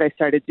first shows that I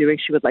started doing,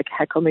 she would like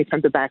heckle me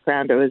from the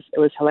background. It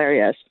was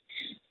hilarious.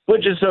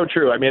 Which is so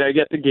true. I mean, I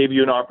guess it gave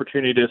you an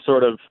opportunity to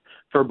sort of,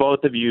 for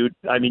both of you,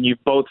 I mean,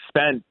 you've both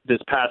spent this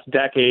past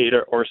decade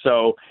or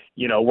so,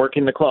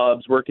 working the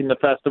clubs, working the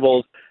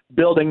festivals,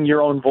 building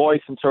your own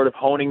voice and sort of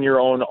honing your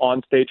own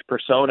onstage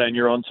persona and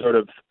your own sort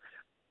of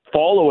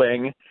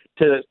following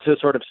to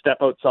sort of step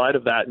outside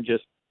of that and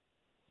just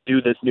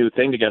do this new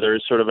thing together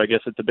is sort of, I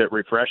guess it's a bit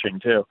refreshing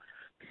too.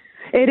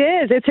 It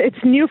is.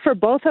 It's new for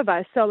both of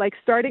us. So like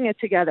starting it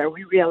together,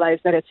 we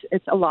realized that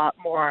it's a lot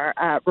more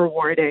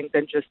rewarding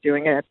than just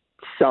doing it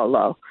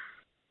solo.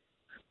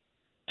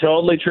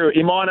 Totally true.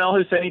 Iman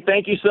El-Husseini,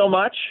 thank you so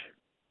much.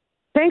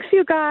 Thanks,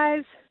 you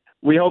guys.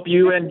 We hope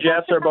you and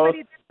Jess are both.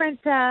 Different.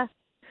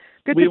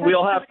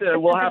 We'll have to.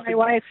 My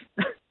wife.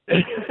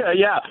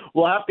 Yeah,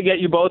 we'll have to get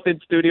you both in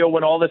studio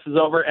when all this is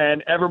over.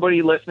 And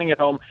everybody listening at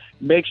home,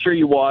 make sure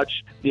you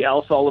watch the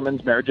El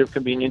Solomons Marriage of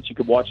Convenience. You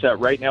can watch that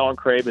right now on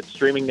Crave. It's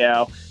streaming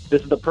now.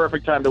 This is the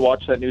perfect time to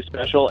watch that new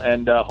special,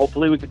 and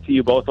hopefully we can see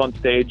you both on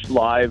stage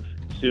live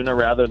sooner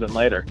rather than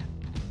later.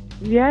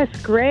 Yes,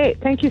 great.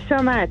 Thank you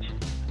so much.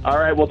 All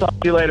right, we'll talk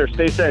to you later.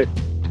 Stay safe.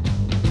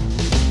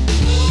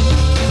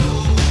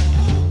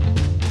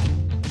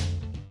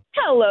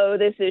 Hello,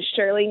 this is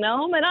Shirley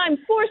Nome, and I'm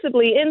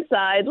forcibly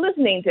inside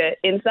listening to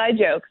Inside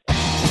Jokes.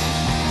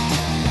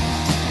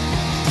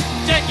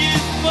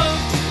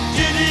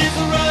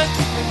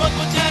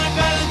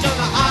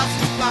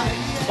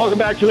 Welcome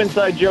back to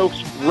Inside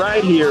Jokes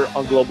right here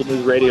on Global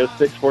News Radio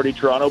 640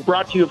 Toronto,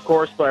 brought to you, of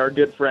course, by our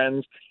good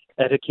friends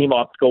at Hakeem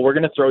Optical. We're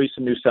going to throw you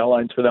some new cell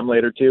lines for them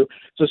later, too.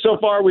 So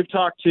far, we've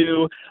talked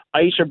to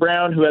Aisha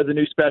Brown, who has a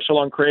new special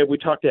on Crave. We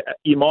talked to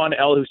Iman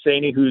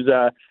El-Husseini, who's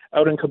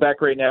out in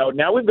Quebec right now.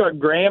 Now we've got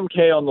Graham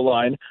K on the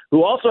line,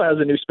 who also has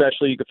a new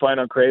special you can find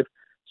on Crave,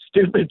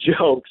 Stupid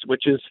Jokes,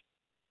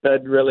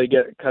 that really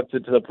cuts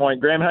it to the point.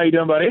 Graham, how you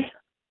doing, buddy?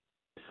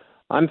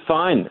 I'm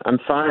fine.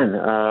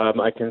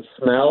 I can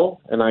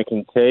smell and I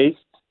can taste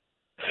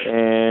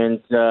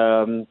and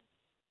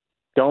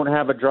don't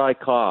have a dry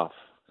cough.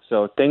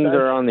 So things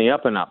are on the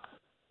up and up,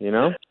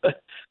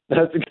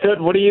 That's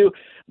good.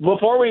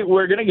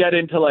 We're going to get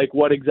into like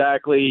what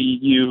exactly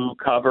you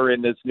cover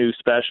in this new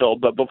special.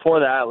 But before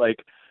that,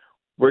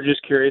 we're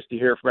just curious to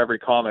hear from every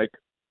comic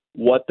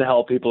what the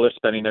hell people are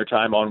spending their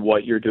time on,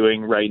 what you're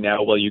doing right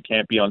now while you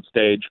can't be on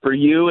stage. For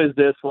you, is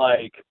this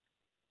like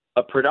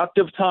a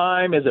productive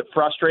time? Is it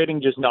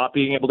frustrating just not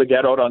being able to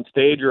get out on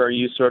stage, or are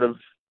you sort of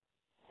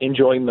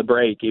enjoying the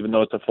break even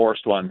though it's a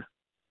forced one?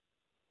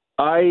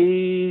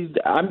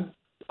 I'm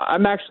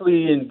I'm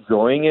actually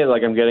enjoying it.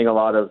 Like I'm getting a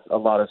lot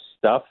of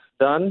stuff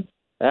done.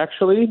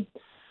 Actually,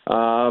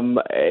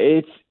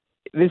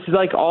 this is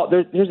like all.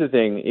 Here's the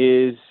thing: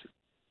 is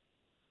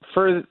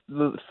for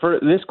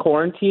this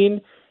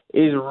quarantine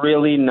is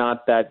really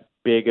not that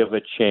big of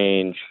a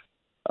change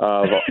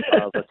of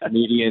a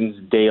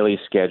comedian's daily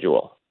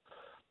schedule.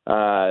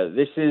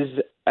 This is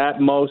at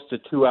most a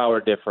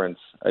 2-hour difference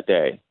a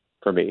day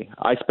for me.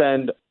 I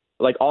spend,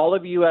 like all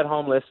of you at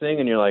home listening,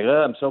 and you're like,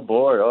 oh, I'm so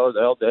bored. Oh,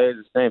 the whole day is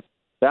the same.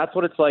 That's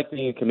what it's like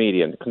being a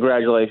comedian.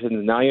 Congratulations.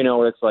 Now you know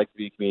what it's like to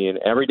be a comedian.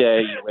 Every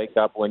day you wake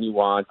up when you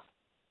want,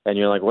 and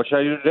you're like, what should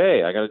I do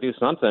today? I got to do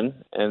something.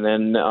 And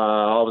then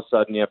all of a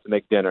sudden you have to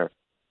make dinner,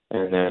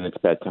 and then it's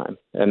bedtime.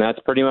 And that's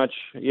pretty much,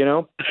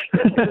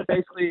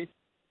 basically,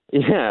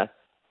 yeah.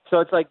 So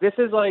it's like, this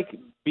is like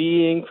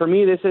for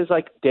me, this is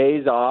like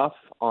days off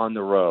on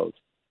the road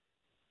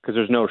because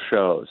there's no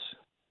shows.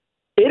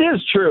 It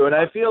is true. And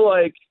I feel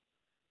like,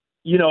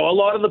 a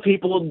lot of the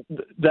people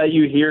that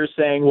you hear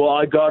saying, well,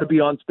 I got to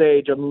be on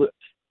stage. I'm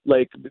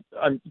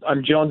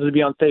Jones to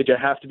be on stage. I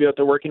have to be out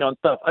there working on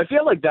stuff. I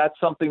feel like that's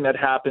something that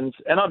happens.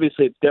 And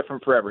obviously it's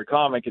different for every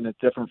comic and it's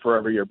different for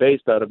wherever you're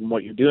based out of and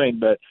what you're doing.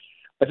 But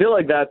I feel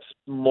like that's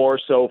more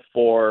so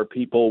for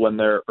people when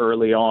they're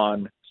early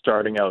on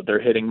starting out.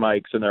 They're hitting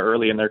mics and they're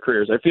early in their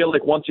careers. I feel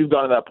like once you've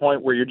gotten to that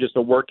point where you're just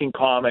a working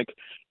comic,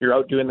 you're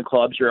out doing the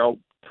clubs, you're out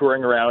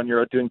touring around, you're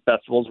out doing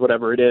festivals,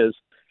 whatever it is,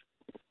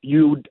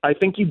 I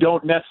think you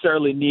don't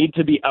necessarily need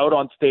to be out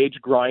on stage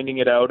grinding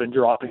it out and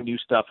dropping new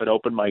stuff at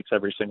open mics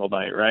every single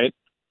night, right?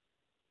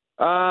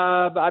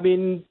 I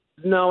mean,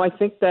 no, I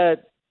think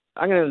that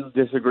I'm going to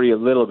disagree a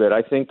little bit.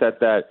 I think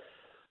that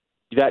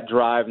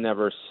drive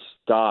never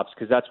stops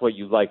because that's what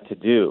you like to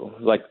do.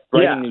 Like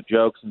writing new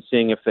jokes and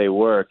seeing if they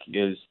work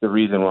is the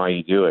reason why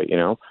you do it,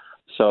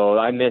 So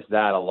I miss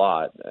that a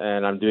lot.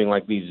 And I'm doing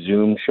like these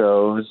Zoom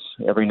shows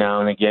every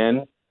now and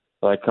again,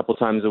 like a couple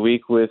times a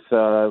week with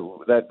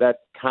that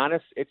kind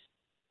of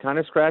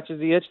scratches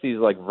the itch, these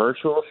like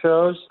virtual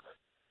shows.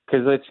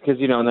 Because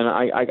then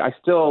I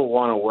still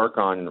want to work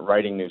on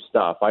writing new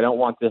stuff. I don't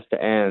want this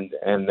to end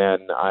and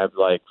then I'm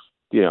like,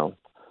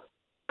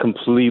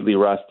 completely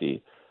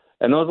rusty.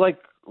 And those like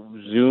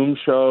Zoom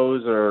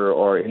shows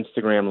or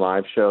Instagram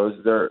live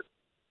shows, they're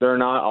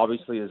not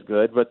obviously as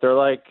good, but they're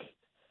like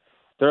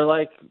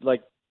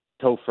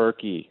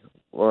tofurkey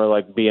or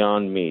like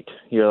Beyond Meat.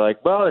 You're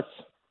like, well, it's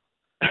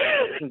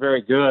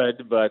very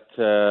good, but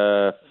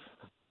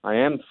I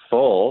am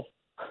full,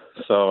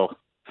 so.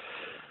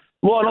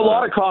 Well, and a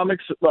lot of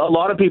comics, a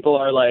lot of people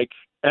are like,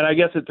 and I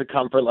guess it's a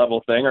comfort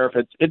level thing, or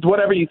if it's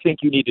whatever you think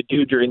you need to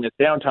do during this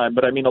downtime.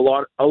 But I mean, a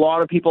lot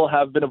of people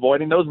have been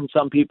avoiding those, and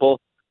some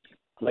people,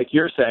 like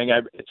you're saying,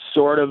 it's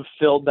sort of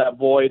filled that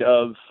void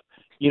of,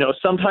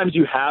 sometimes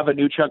you have a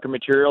new chunk of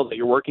material that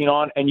you're working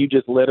on, and you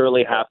just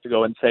literally have to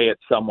go and say it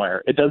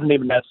somewhere. It doesn't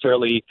even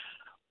necessarily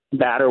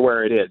matter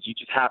where it is. You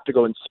just have to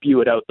go and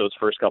spew it out those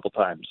first couple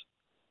times.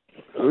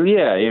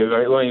 Yeah, you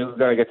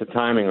got to get the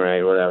timing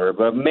right, whatever.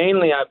 But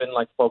mainly I've been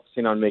like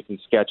focusing on making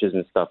sketches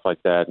and stuff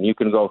like that. And you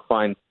can go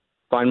find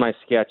my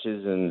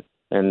sketches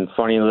and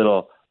funny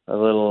little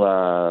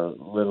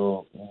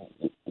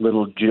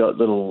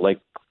like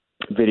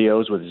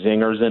videos with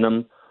zingers in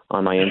them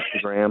on my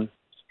Instagram.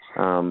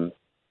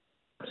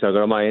 So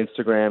go to my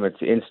Instagram. It's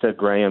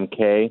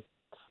InstaGrahamK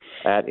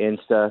at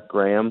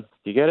Instagram.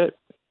 You get it?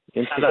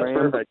 Instagram. That's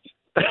perfect.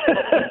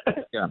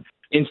 Yeah.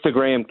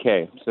 Instagram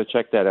K. So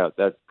check that out.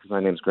 That's because my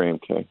name's Graham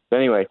K. But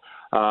anyway,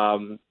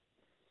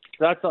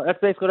 that's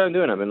basically what I'm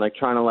doing. I've been like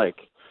trying to like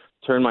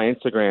turn my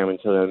Instagram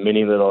into a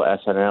mini little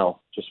SNL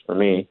just for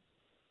me,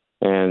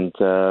 and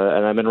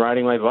I've been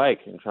riding my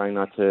bike and trying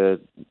not to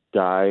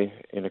die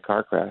in a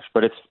car crash.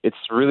 But it's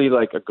really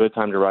like a good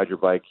time to ride your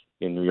bike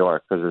in New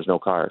York because there's no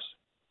cars.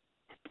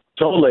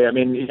 Totally. I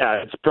mean,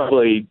 yeah, it's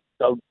probably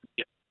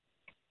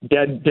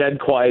dead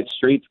quiet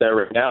streets there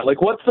right now.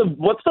 Like, what's the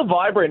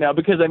vibe right now?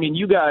 Because I mean,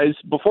 you guys,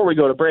 before we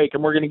go to break,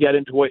 and we're going to get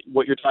into what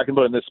you're talking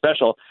about in this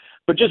special,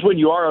 but just when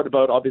you are out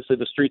about, obviously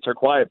the streets are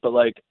quiet, but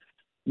like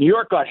New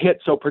York got hit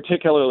so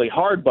particularly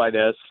hard by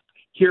this.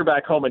 Here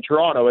back home in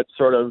Toronto, it's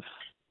sort of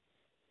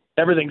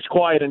everything's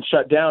quiet and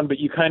shut down, but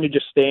you kind of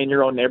just stay in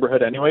your own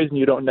neighborhood anyways, and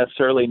you don't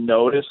necessarily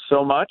notice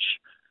so much.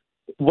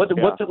 What's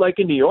it like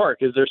in New York?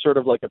 Is there sort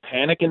of like a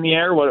panic in the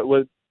air? What it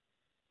was?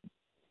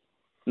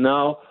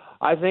 No.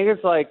 I think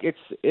it's like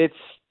it's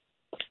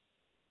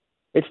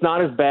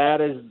not as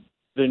bad as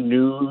the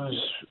news.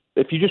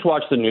 If you just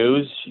watch the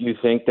news, you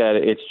think that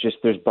it's just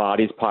there's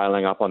bodies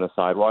piling up on the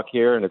sidewalk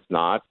here, and it's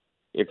not.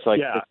 It's like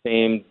the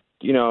same,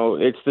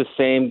 it's the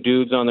same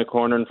dudes on the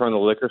corner in front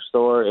of the liquor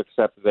store,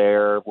 except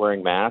they're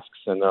wearing masks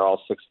and they're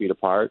all 6 feet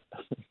apart.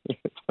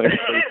 It's like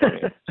pretty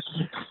funny.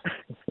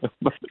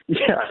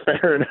 Yeah,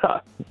 fair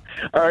enough.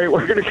 All right,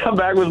 we're going to come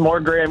back with more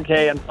Graham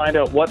K and find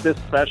out what this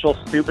special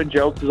Stupid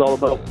Jokes is all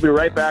about. We'll be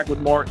right back with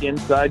more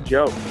Inside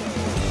Jokes.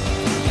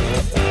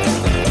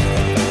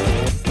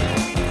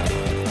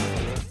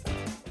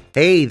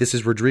 Hey, this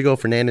is Rodrigo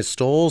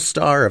Fernandez-Stoll,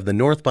 star of the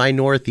North by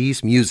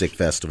Northeast Music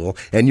Festival,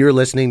 and you're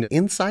listening to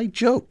Inside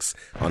Jokes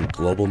on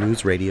Global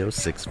News Radio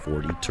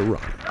 640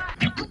 Toronto.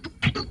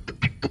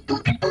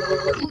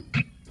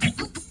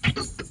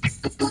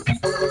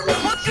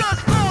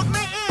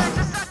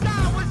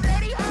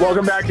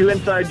 Welcome back to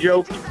Inside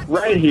Jokes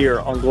right here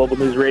on Global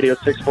News Radio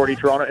 640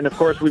 Toronto. And, of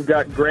course, we've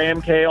got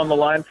Graham K. on the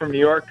line from New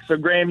York. So,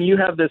 Graham, you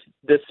have this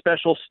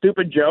special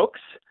Stupid Jokes.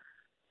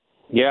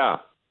 Yeah.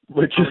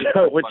 Which is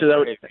out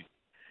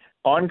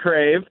on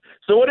Crave.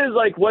 So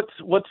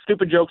what's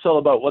Stupid Jokes all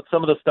about? What's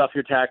some of the stuff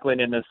you're tackling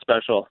in this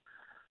special?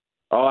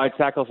 Oh, I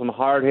tackle some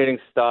hard-hitting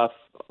stuff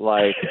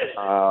like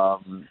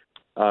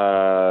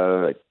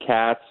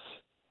cats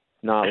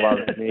not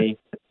loving me.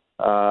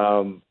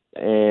 But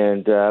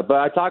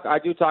I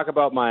do talk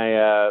about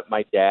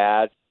my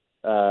dad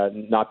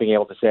not being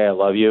able to say I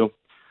love you,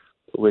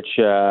 which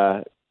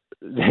my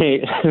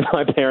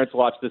parents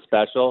watched the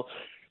special.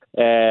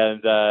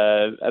 And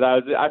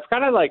I've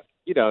kind of like,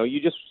 you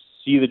just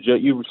see the joke,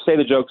 you say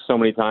the joke so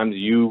many times,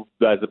 you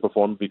as the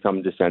performer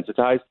become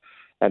desensitized,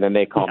 and then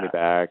they call me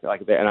back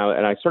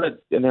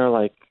and they're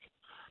like,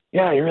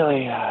 yeah, you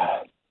really,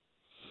 I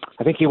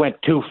think you went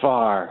too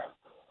far,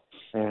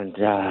 and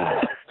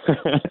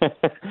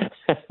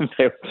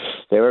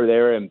they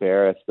were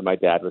embarrassed that my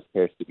dad was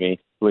pissed at me,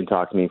 wouldn't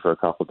talk to me for a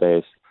couple of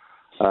days.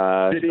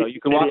 So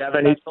you can watch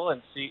the special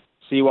and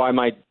see why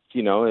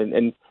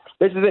and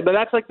this is it, but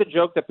that's like the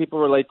joke that people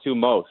relate to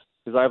most,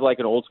 because I have like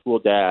an old school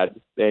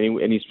dad,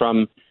 and he's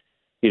from,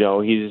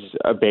 he's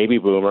a baby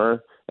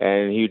boomer,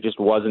 and he's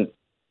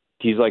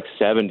like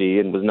 70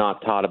 and was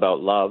not taught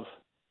about love.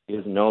 He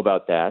doesn't know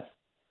about that.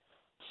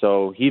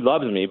 So he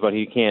loves me, but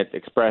he can't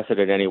express it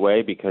in any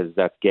way because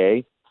that's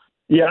gay.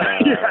 Yeah.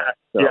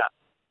 He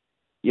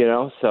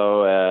doesn't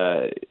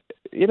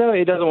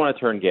want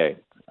to turn gay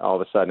all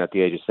of a sudden at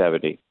the age of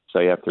 70. So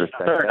you have to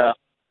respect that.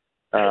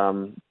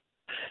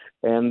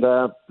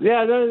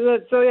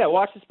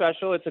 Watch the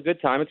special. It's a good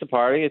time. It's a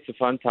party. It's a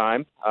fun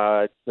time.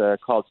 It's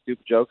called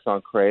Stupid Jokes on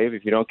Crave.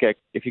 If you don't get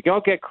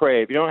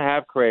Crave, you don't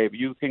have Crave,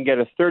 you can get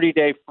a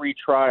 30-day free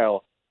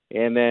trial,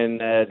 and then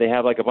they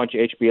have like a bunch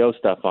of HBO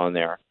stuff on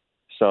there.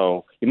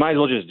 So you might as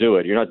well just do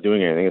it. You're not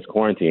doing anything. It's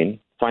quarantine.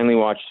 Finally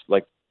watch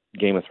like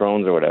Game of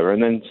Thrones or whatever,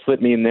 and then slip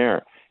me in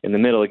there in the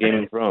middle of Game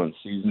of Thrones,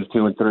 seasons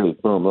 2 and 3.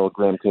 Boom, little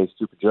Graham K.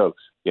 Stupid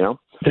Jokes, There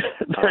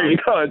you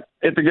go.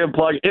 It's a good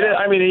plug.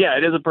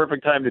 It is a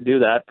perfect time to do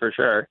that for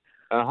sure.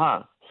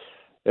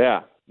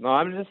 Yeah. No,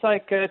 I'm just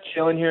like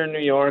chilling here in New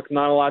York.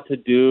 Not a lot to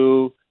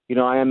do.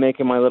 I am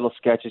making my little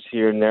sketches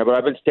here and there, but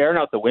I've been staring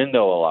out the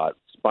window a lot,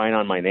 spying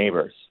on my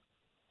neighbors.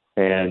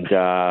 And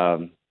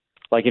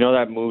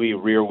that movie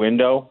Rear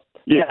Window.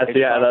 Yes,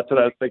 that's what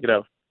I was thinking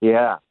of.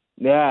 Yeah.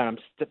 And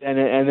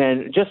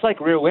then just like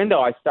Rear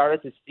Window, I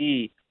started to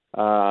see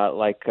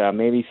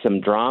maybe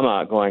some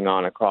drama going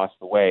on across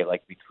the way,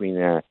 like between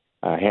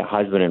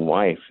husband and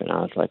wife, and I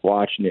was like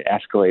watching it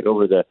escalate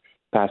over the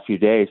past few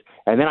days.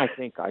 And then I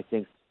think I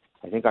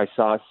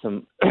saw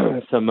some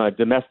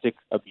domestic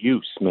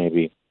abuse,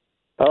 maybe.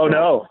 Oh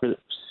no,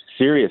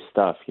 serious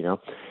stuff,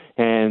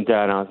 And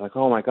I was like,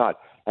 oh my god.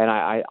 And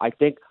I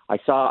think I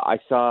saw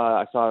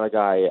the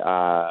guy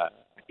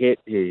hit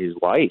his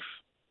wife.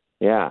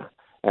 Yeah.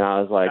 And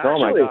I was like, oh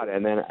my god.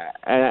 And then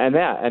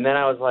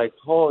I was like,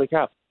 holy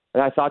cow.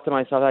 And I thought to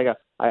myself,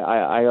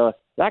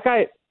 that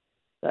guy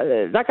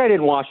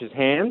didn't wash his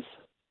hands.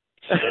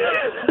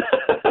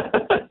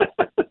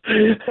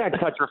 You can't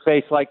touch her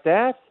face like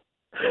that.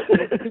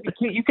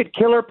 You could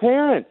kill her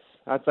parents.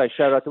 That's I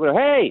shout out the window.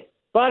 Hey,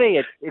 buddy,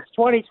 it's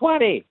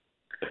 2020,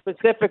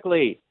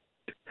 specifically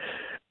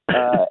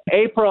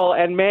April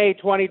and May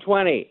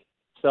 2020.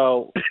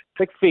 So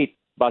 6 feet,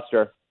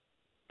 Buster.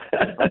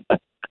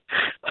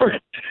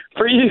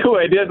 For you,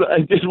 I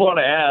just want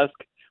to ask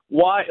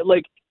why.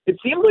 Like, it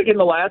seems like in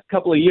the last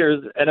couple of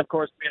years, and of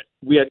course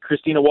we had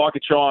Christina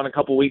Waukesha on a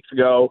couple of weeks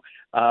ago.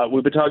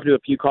 We've been talking to a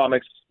few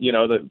comics,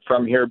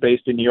 from here,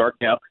 based in New York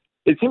now.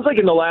 It seems like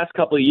in the last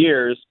couple of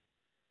years,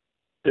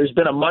 there's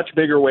been a much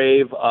bigger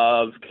wave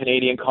of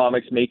Canadian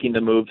comics making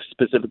the move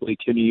specifically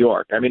to New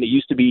York. I mean, it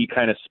used to be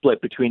kind of split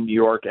between New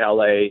York,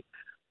 LA.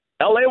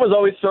 LA was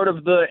always sort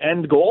of the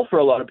end goal for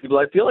a lot of people.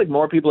 I feel like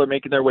more people are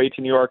making their way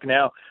to New York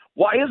now.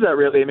 Why is that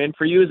really? I mean,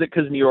 for you, is it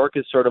because New York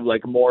is sort of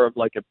like more of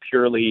like a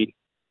purely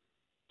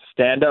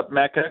stand-up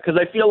mecca? Because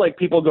I feel like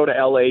people go to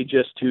LA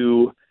just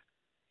to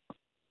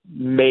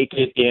make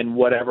it in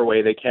whatever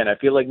way they can. I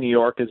feel like New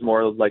York is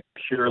more like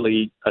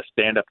purely a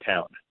stand-up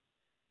town.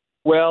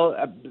 Well,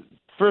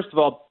 first of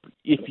all,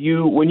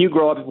 when you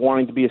grow up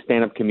wanting to be a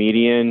stand-up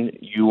comedian,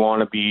 you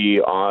want to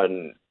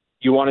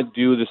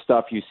do the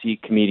stuff you see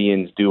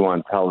comedians do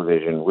on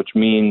television, which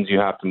means you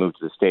have to move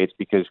to the States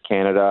because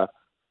Canada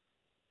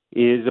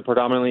is a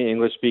predominantly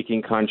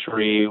English-speaking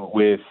country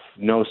with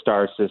no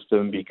star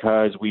system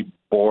because we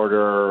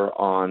border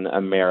on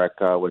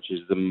America, which is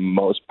the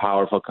most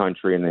powerful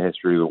country in the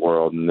history of the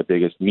world and the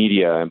biggest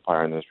media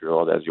empire in the history of the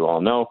world, as you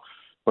all know.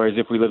 Whereas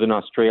if we lived in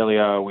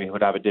Australia, we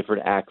would have a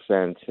different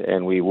accent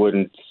and we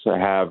wouldn't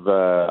have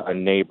a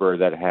neighbor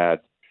that had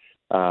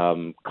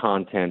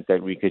content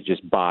that we could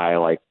just buy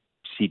like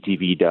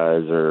CTV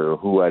does or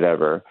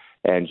whoever,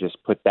 and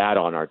just put that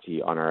on our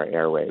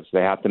airwaves.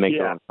 They have to make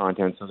their own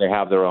content, so they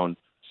have their own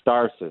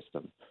star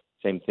system.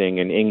 Same thing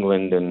in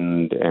England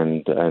and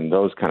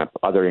those kind of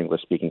other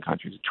English-speaking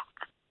countries.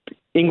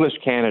 English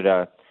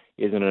Canada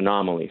is an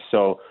anomaly.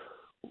 So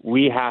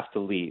we have to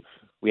leave.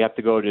 We have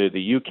to go to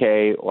the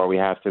UK or we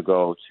have to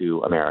go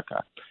to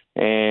America.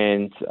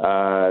 And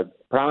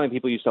probably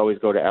people used to always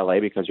go to LA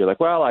because you're like,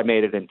 well, I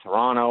made it in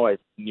Toronto.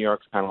 New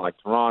York's kind of like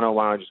Toronto.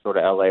 Why don't I just go to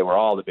LA where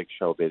all the big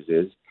showbiz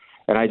is?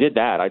 And I did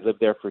that. I lived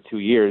there for 2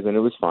 years and it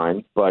was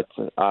fine. But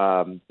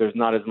there's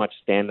not as much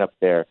stand-up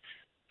there.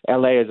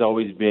 LA has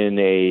always been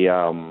a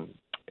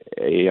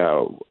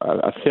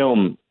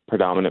film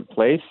predominant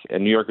place,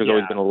 and New York has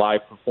always been a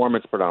live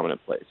performance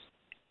predominant place.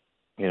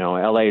 You know,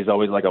 LA is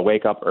always like a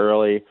wake up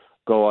early,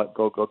 go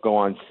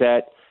on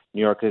set.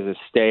 New York is a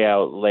stay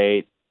out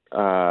late,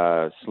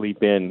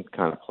 sleep in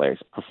kind of place.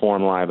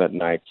 Perform live at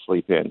night,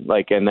 sleep in.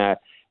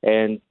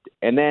 And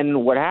then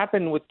what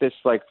happened with this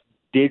like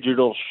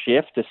digital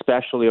shift,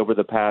 especially over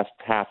the past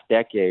half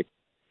decade,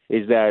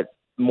 is that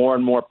more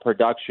and more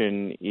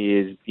production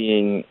is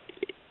being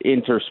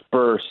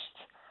interspersed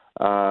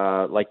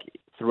like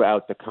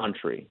throughout the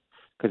country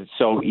because it's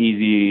so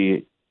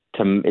easy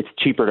it's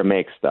cheaper to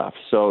make stuff.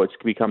 So it's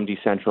become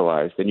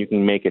decentralized and you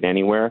can make it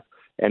anywhere.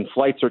 And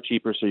flights are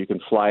cheaper, so you can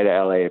fly to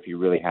LA if you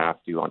really have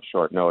to on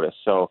short notice.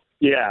 So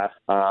I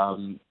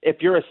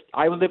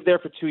lived there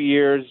for 2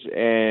 years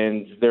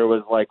and there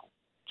was like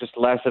just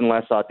less and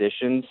less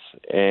auditions.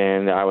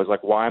 And I was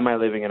like, why am I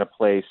living in a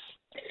place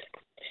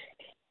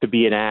to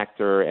be an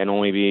actor and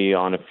only be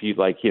on a few,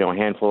 like, you know, a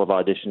handful of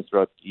auditions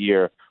throughout the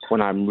year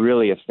when I'm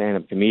really a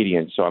stand-up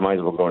comedian? So I might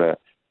as well go to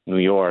New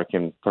York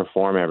and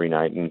perform every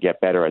night and get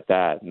better at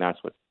that. And that's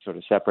what sort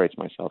of separates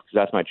myself because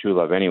that's my true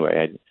love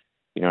anyway.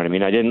 You know what I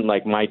mean? I didn't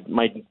like my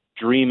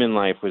dream in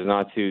life was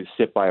not to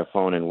sit by a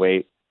phone and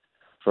wait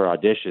for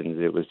auditions.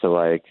 It was to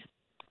like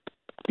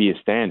be a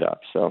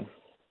stand-up. So.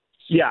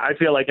 Yeah, I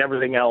feel like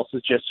everything else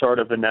is just sort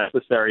of a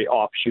necessary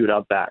offshoot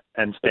of that.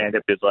 And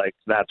stand-up is like,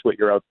 that's what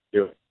you're out to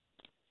do.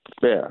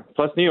 Yeah.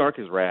 Plus, New York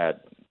is rad.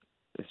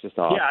 It's just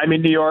awesome. Yeah, I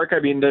mean, New York. I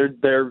mean,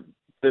 the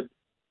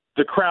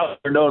crowd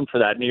are known for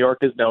that. New York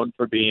is known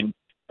for being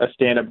a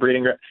stand-up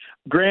breeding ground.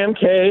 Graham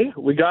K,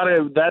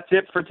 that's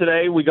it for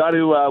today.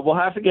 We'll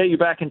have to get you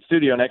back in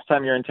studio next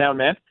time you're in town,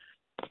 man.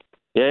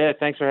 Yeah.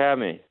 Thanks for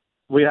having me.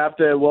 We'll have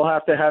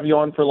to have you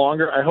on for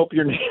longer. I hope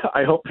your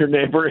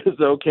neighbor is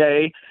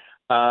okay.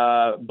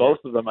 Both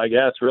of them, I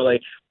guess,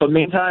 really. But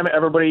meantime,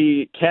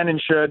 everybody can and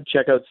should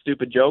check out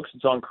Stupid Jokes.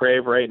 It's on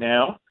Crave right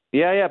now.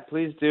 Yeah,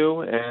 please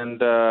do.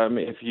 And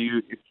if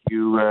you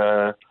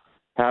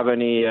have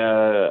any,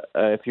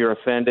 if you're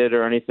offended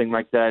or anything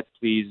like that,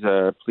 please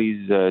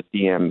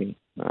DM me.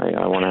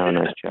 I want to have a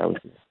nice chat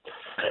with you.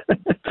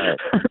 Right.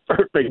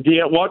 Perfect.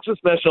 Watch the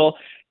special.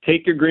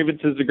 Take your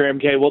grievances to Graham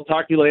K. We'll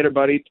talk to you later,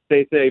 buddy.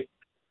 Stay safe.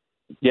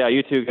 Yeah,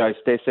 you too, guys.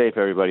 Stay safe,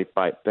 everybody.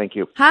 Bye. Thank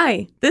you.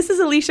 Hi, this is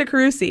Alicia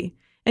Carusi,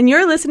 and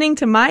you're listening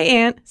to my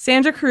aunt,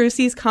 Sandra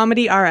Carusi's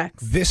Comedy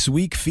RX. This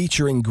week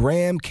featuring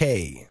Graham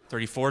K.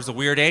 34 is a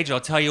weird age.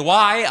 I'll tell you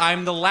why.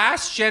 I'm the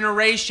last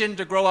generation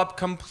to grow up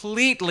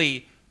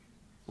completely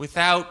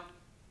without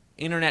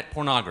internet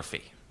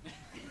pornography.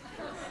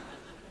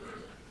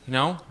 You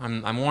know,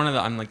 I'm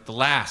like the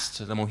last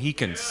of the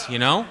Mohicans, you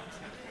know?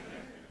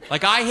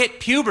 Like I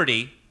hit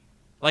puberty,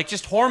 like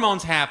just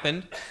hormones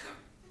happened,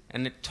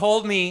 and it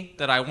told me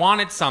that I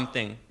wanted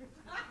something.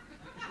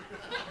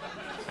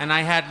 And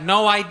I had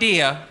no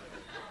idea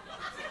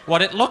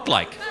what it looked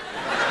like.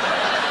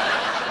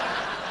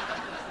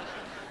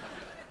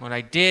 What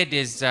I did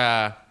is,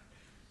 out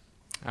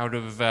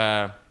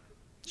of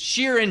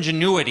sheer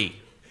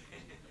ingenuity,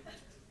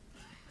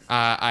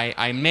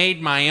 I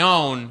made my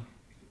own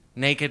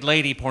naked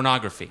lady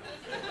pornography.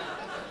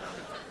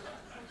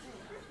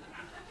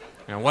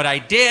 Now, what I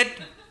did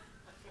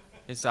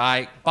is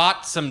I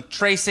bought some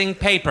tracing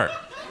paper.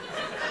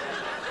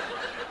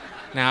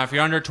 Now, if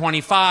you're under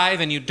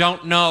 25 and you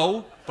don't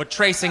know what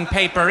tracing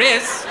paper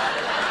is,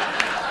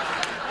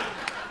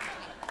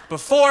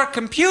 before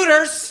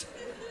computers,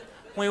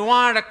 we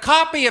wanted a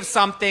copy of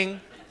something,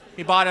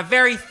 we bought a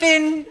very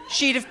thin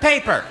sheet of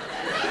paper.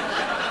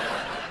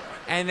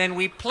 And then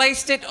we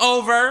placed it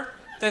over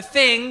the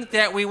thing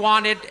that we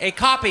wanted a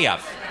copy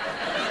of.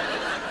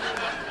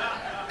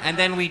 And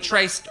then we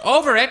traced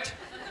over it,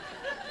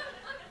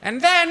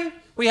 and then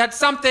we had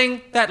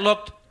something that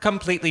looked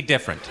completely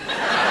different.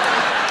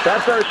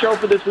 That's our show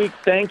for this week.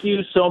 Thank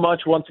you so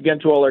much once again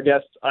to all our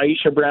guests,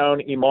 Aisha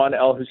Brown, Iman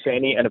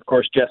El-Husseini, and of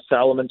course Jess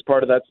Salomon's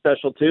part of that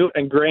special too,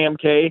 and Graham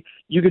K.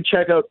 You can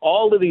check out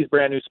all of these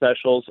brand new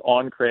specials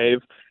on Crave,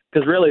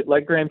 because really,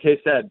 like Graham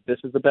K. said, this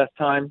is the best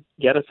time.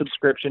 Get a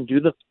subscription, do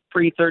the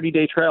free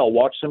 30-day trial,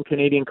 watch some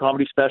Canadian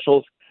comedy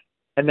specials,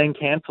 and then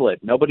cancel it.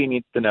 Nobody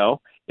needs to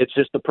know. It's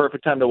just the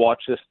perfect time to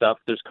watch this stuff.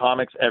 There's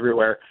comics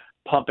everywhere.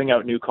 pumping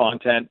out new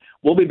content.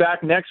 We'll be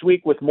back next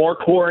week with more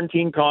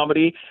quarantine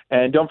comedy.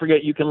 And don't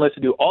forget, you can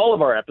listen to all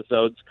of our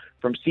episodes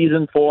from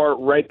season 4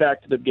 right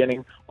back to the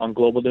beginning on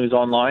Global News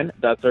Online.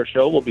 That's our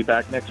show. We'll be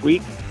back next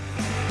week.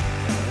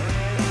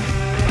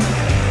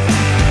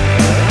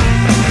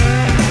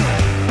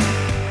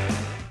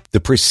 The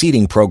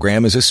preceding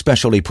program is a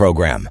specialty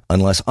program.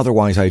 Unless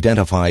otherwise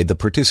identified, the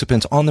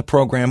participants on the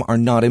program are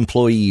not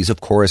employees of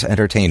Chorus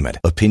Entertainment.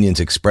 Opinions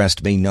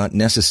expressed may not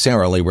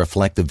necessarily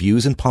reflect the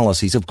views and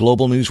policies of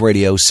Global News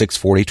Radio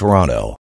 640 Toronto.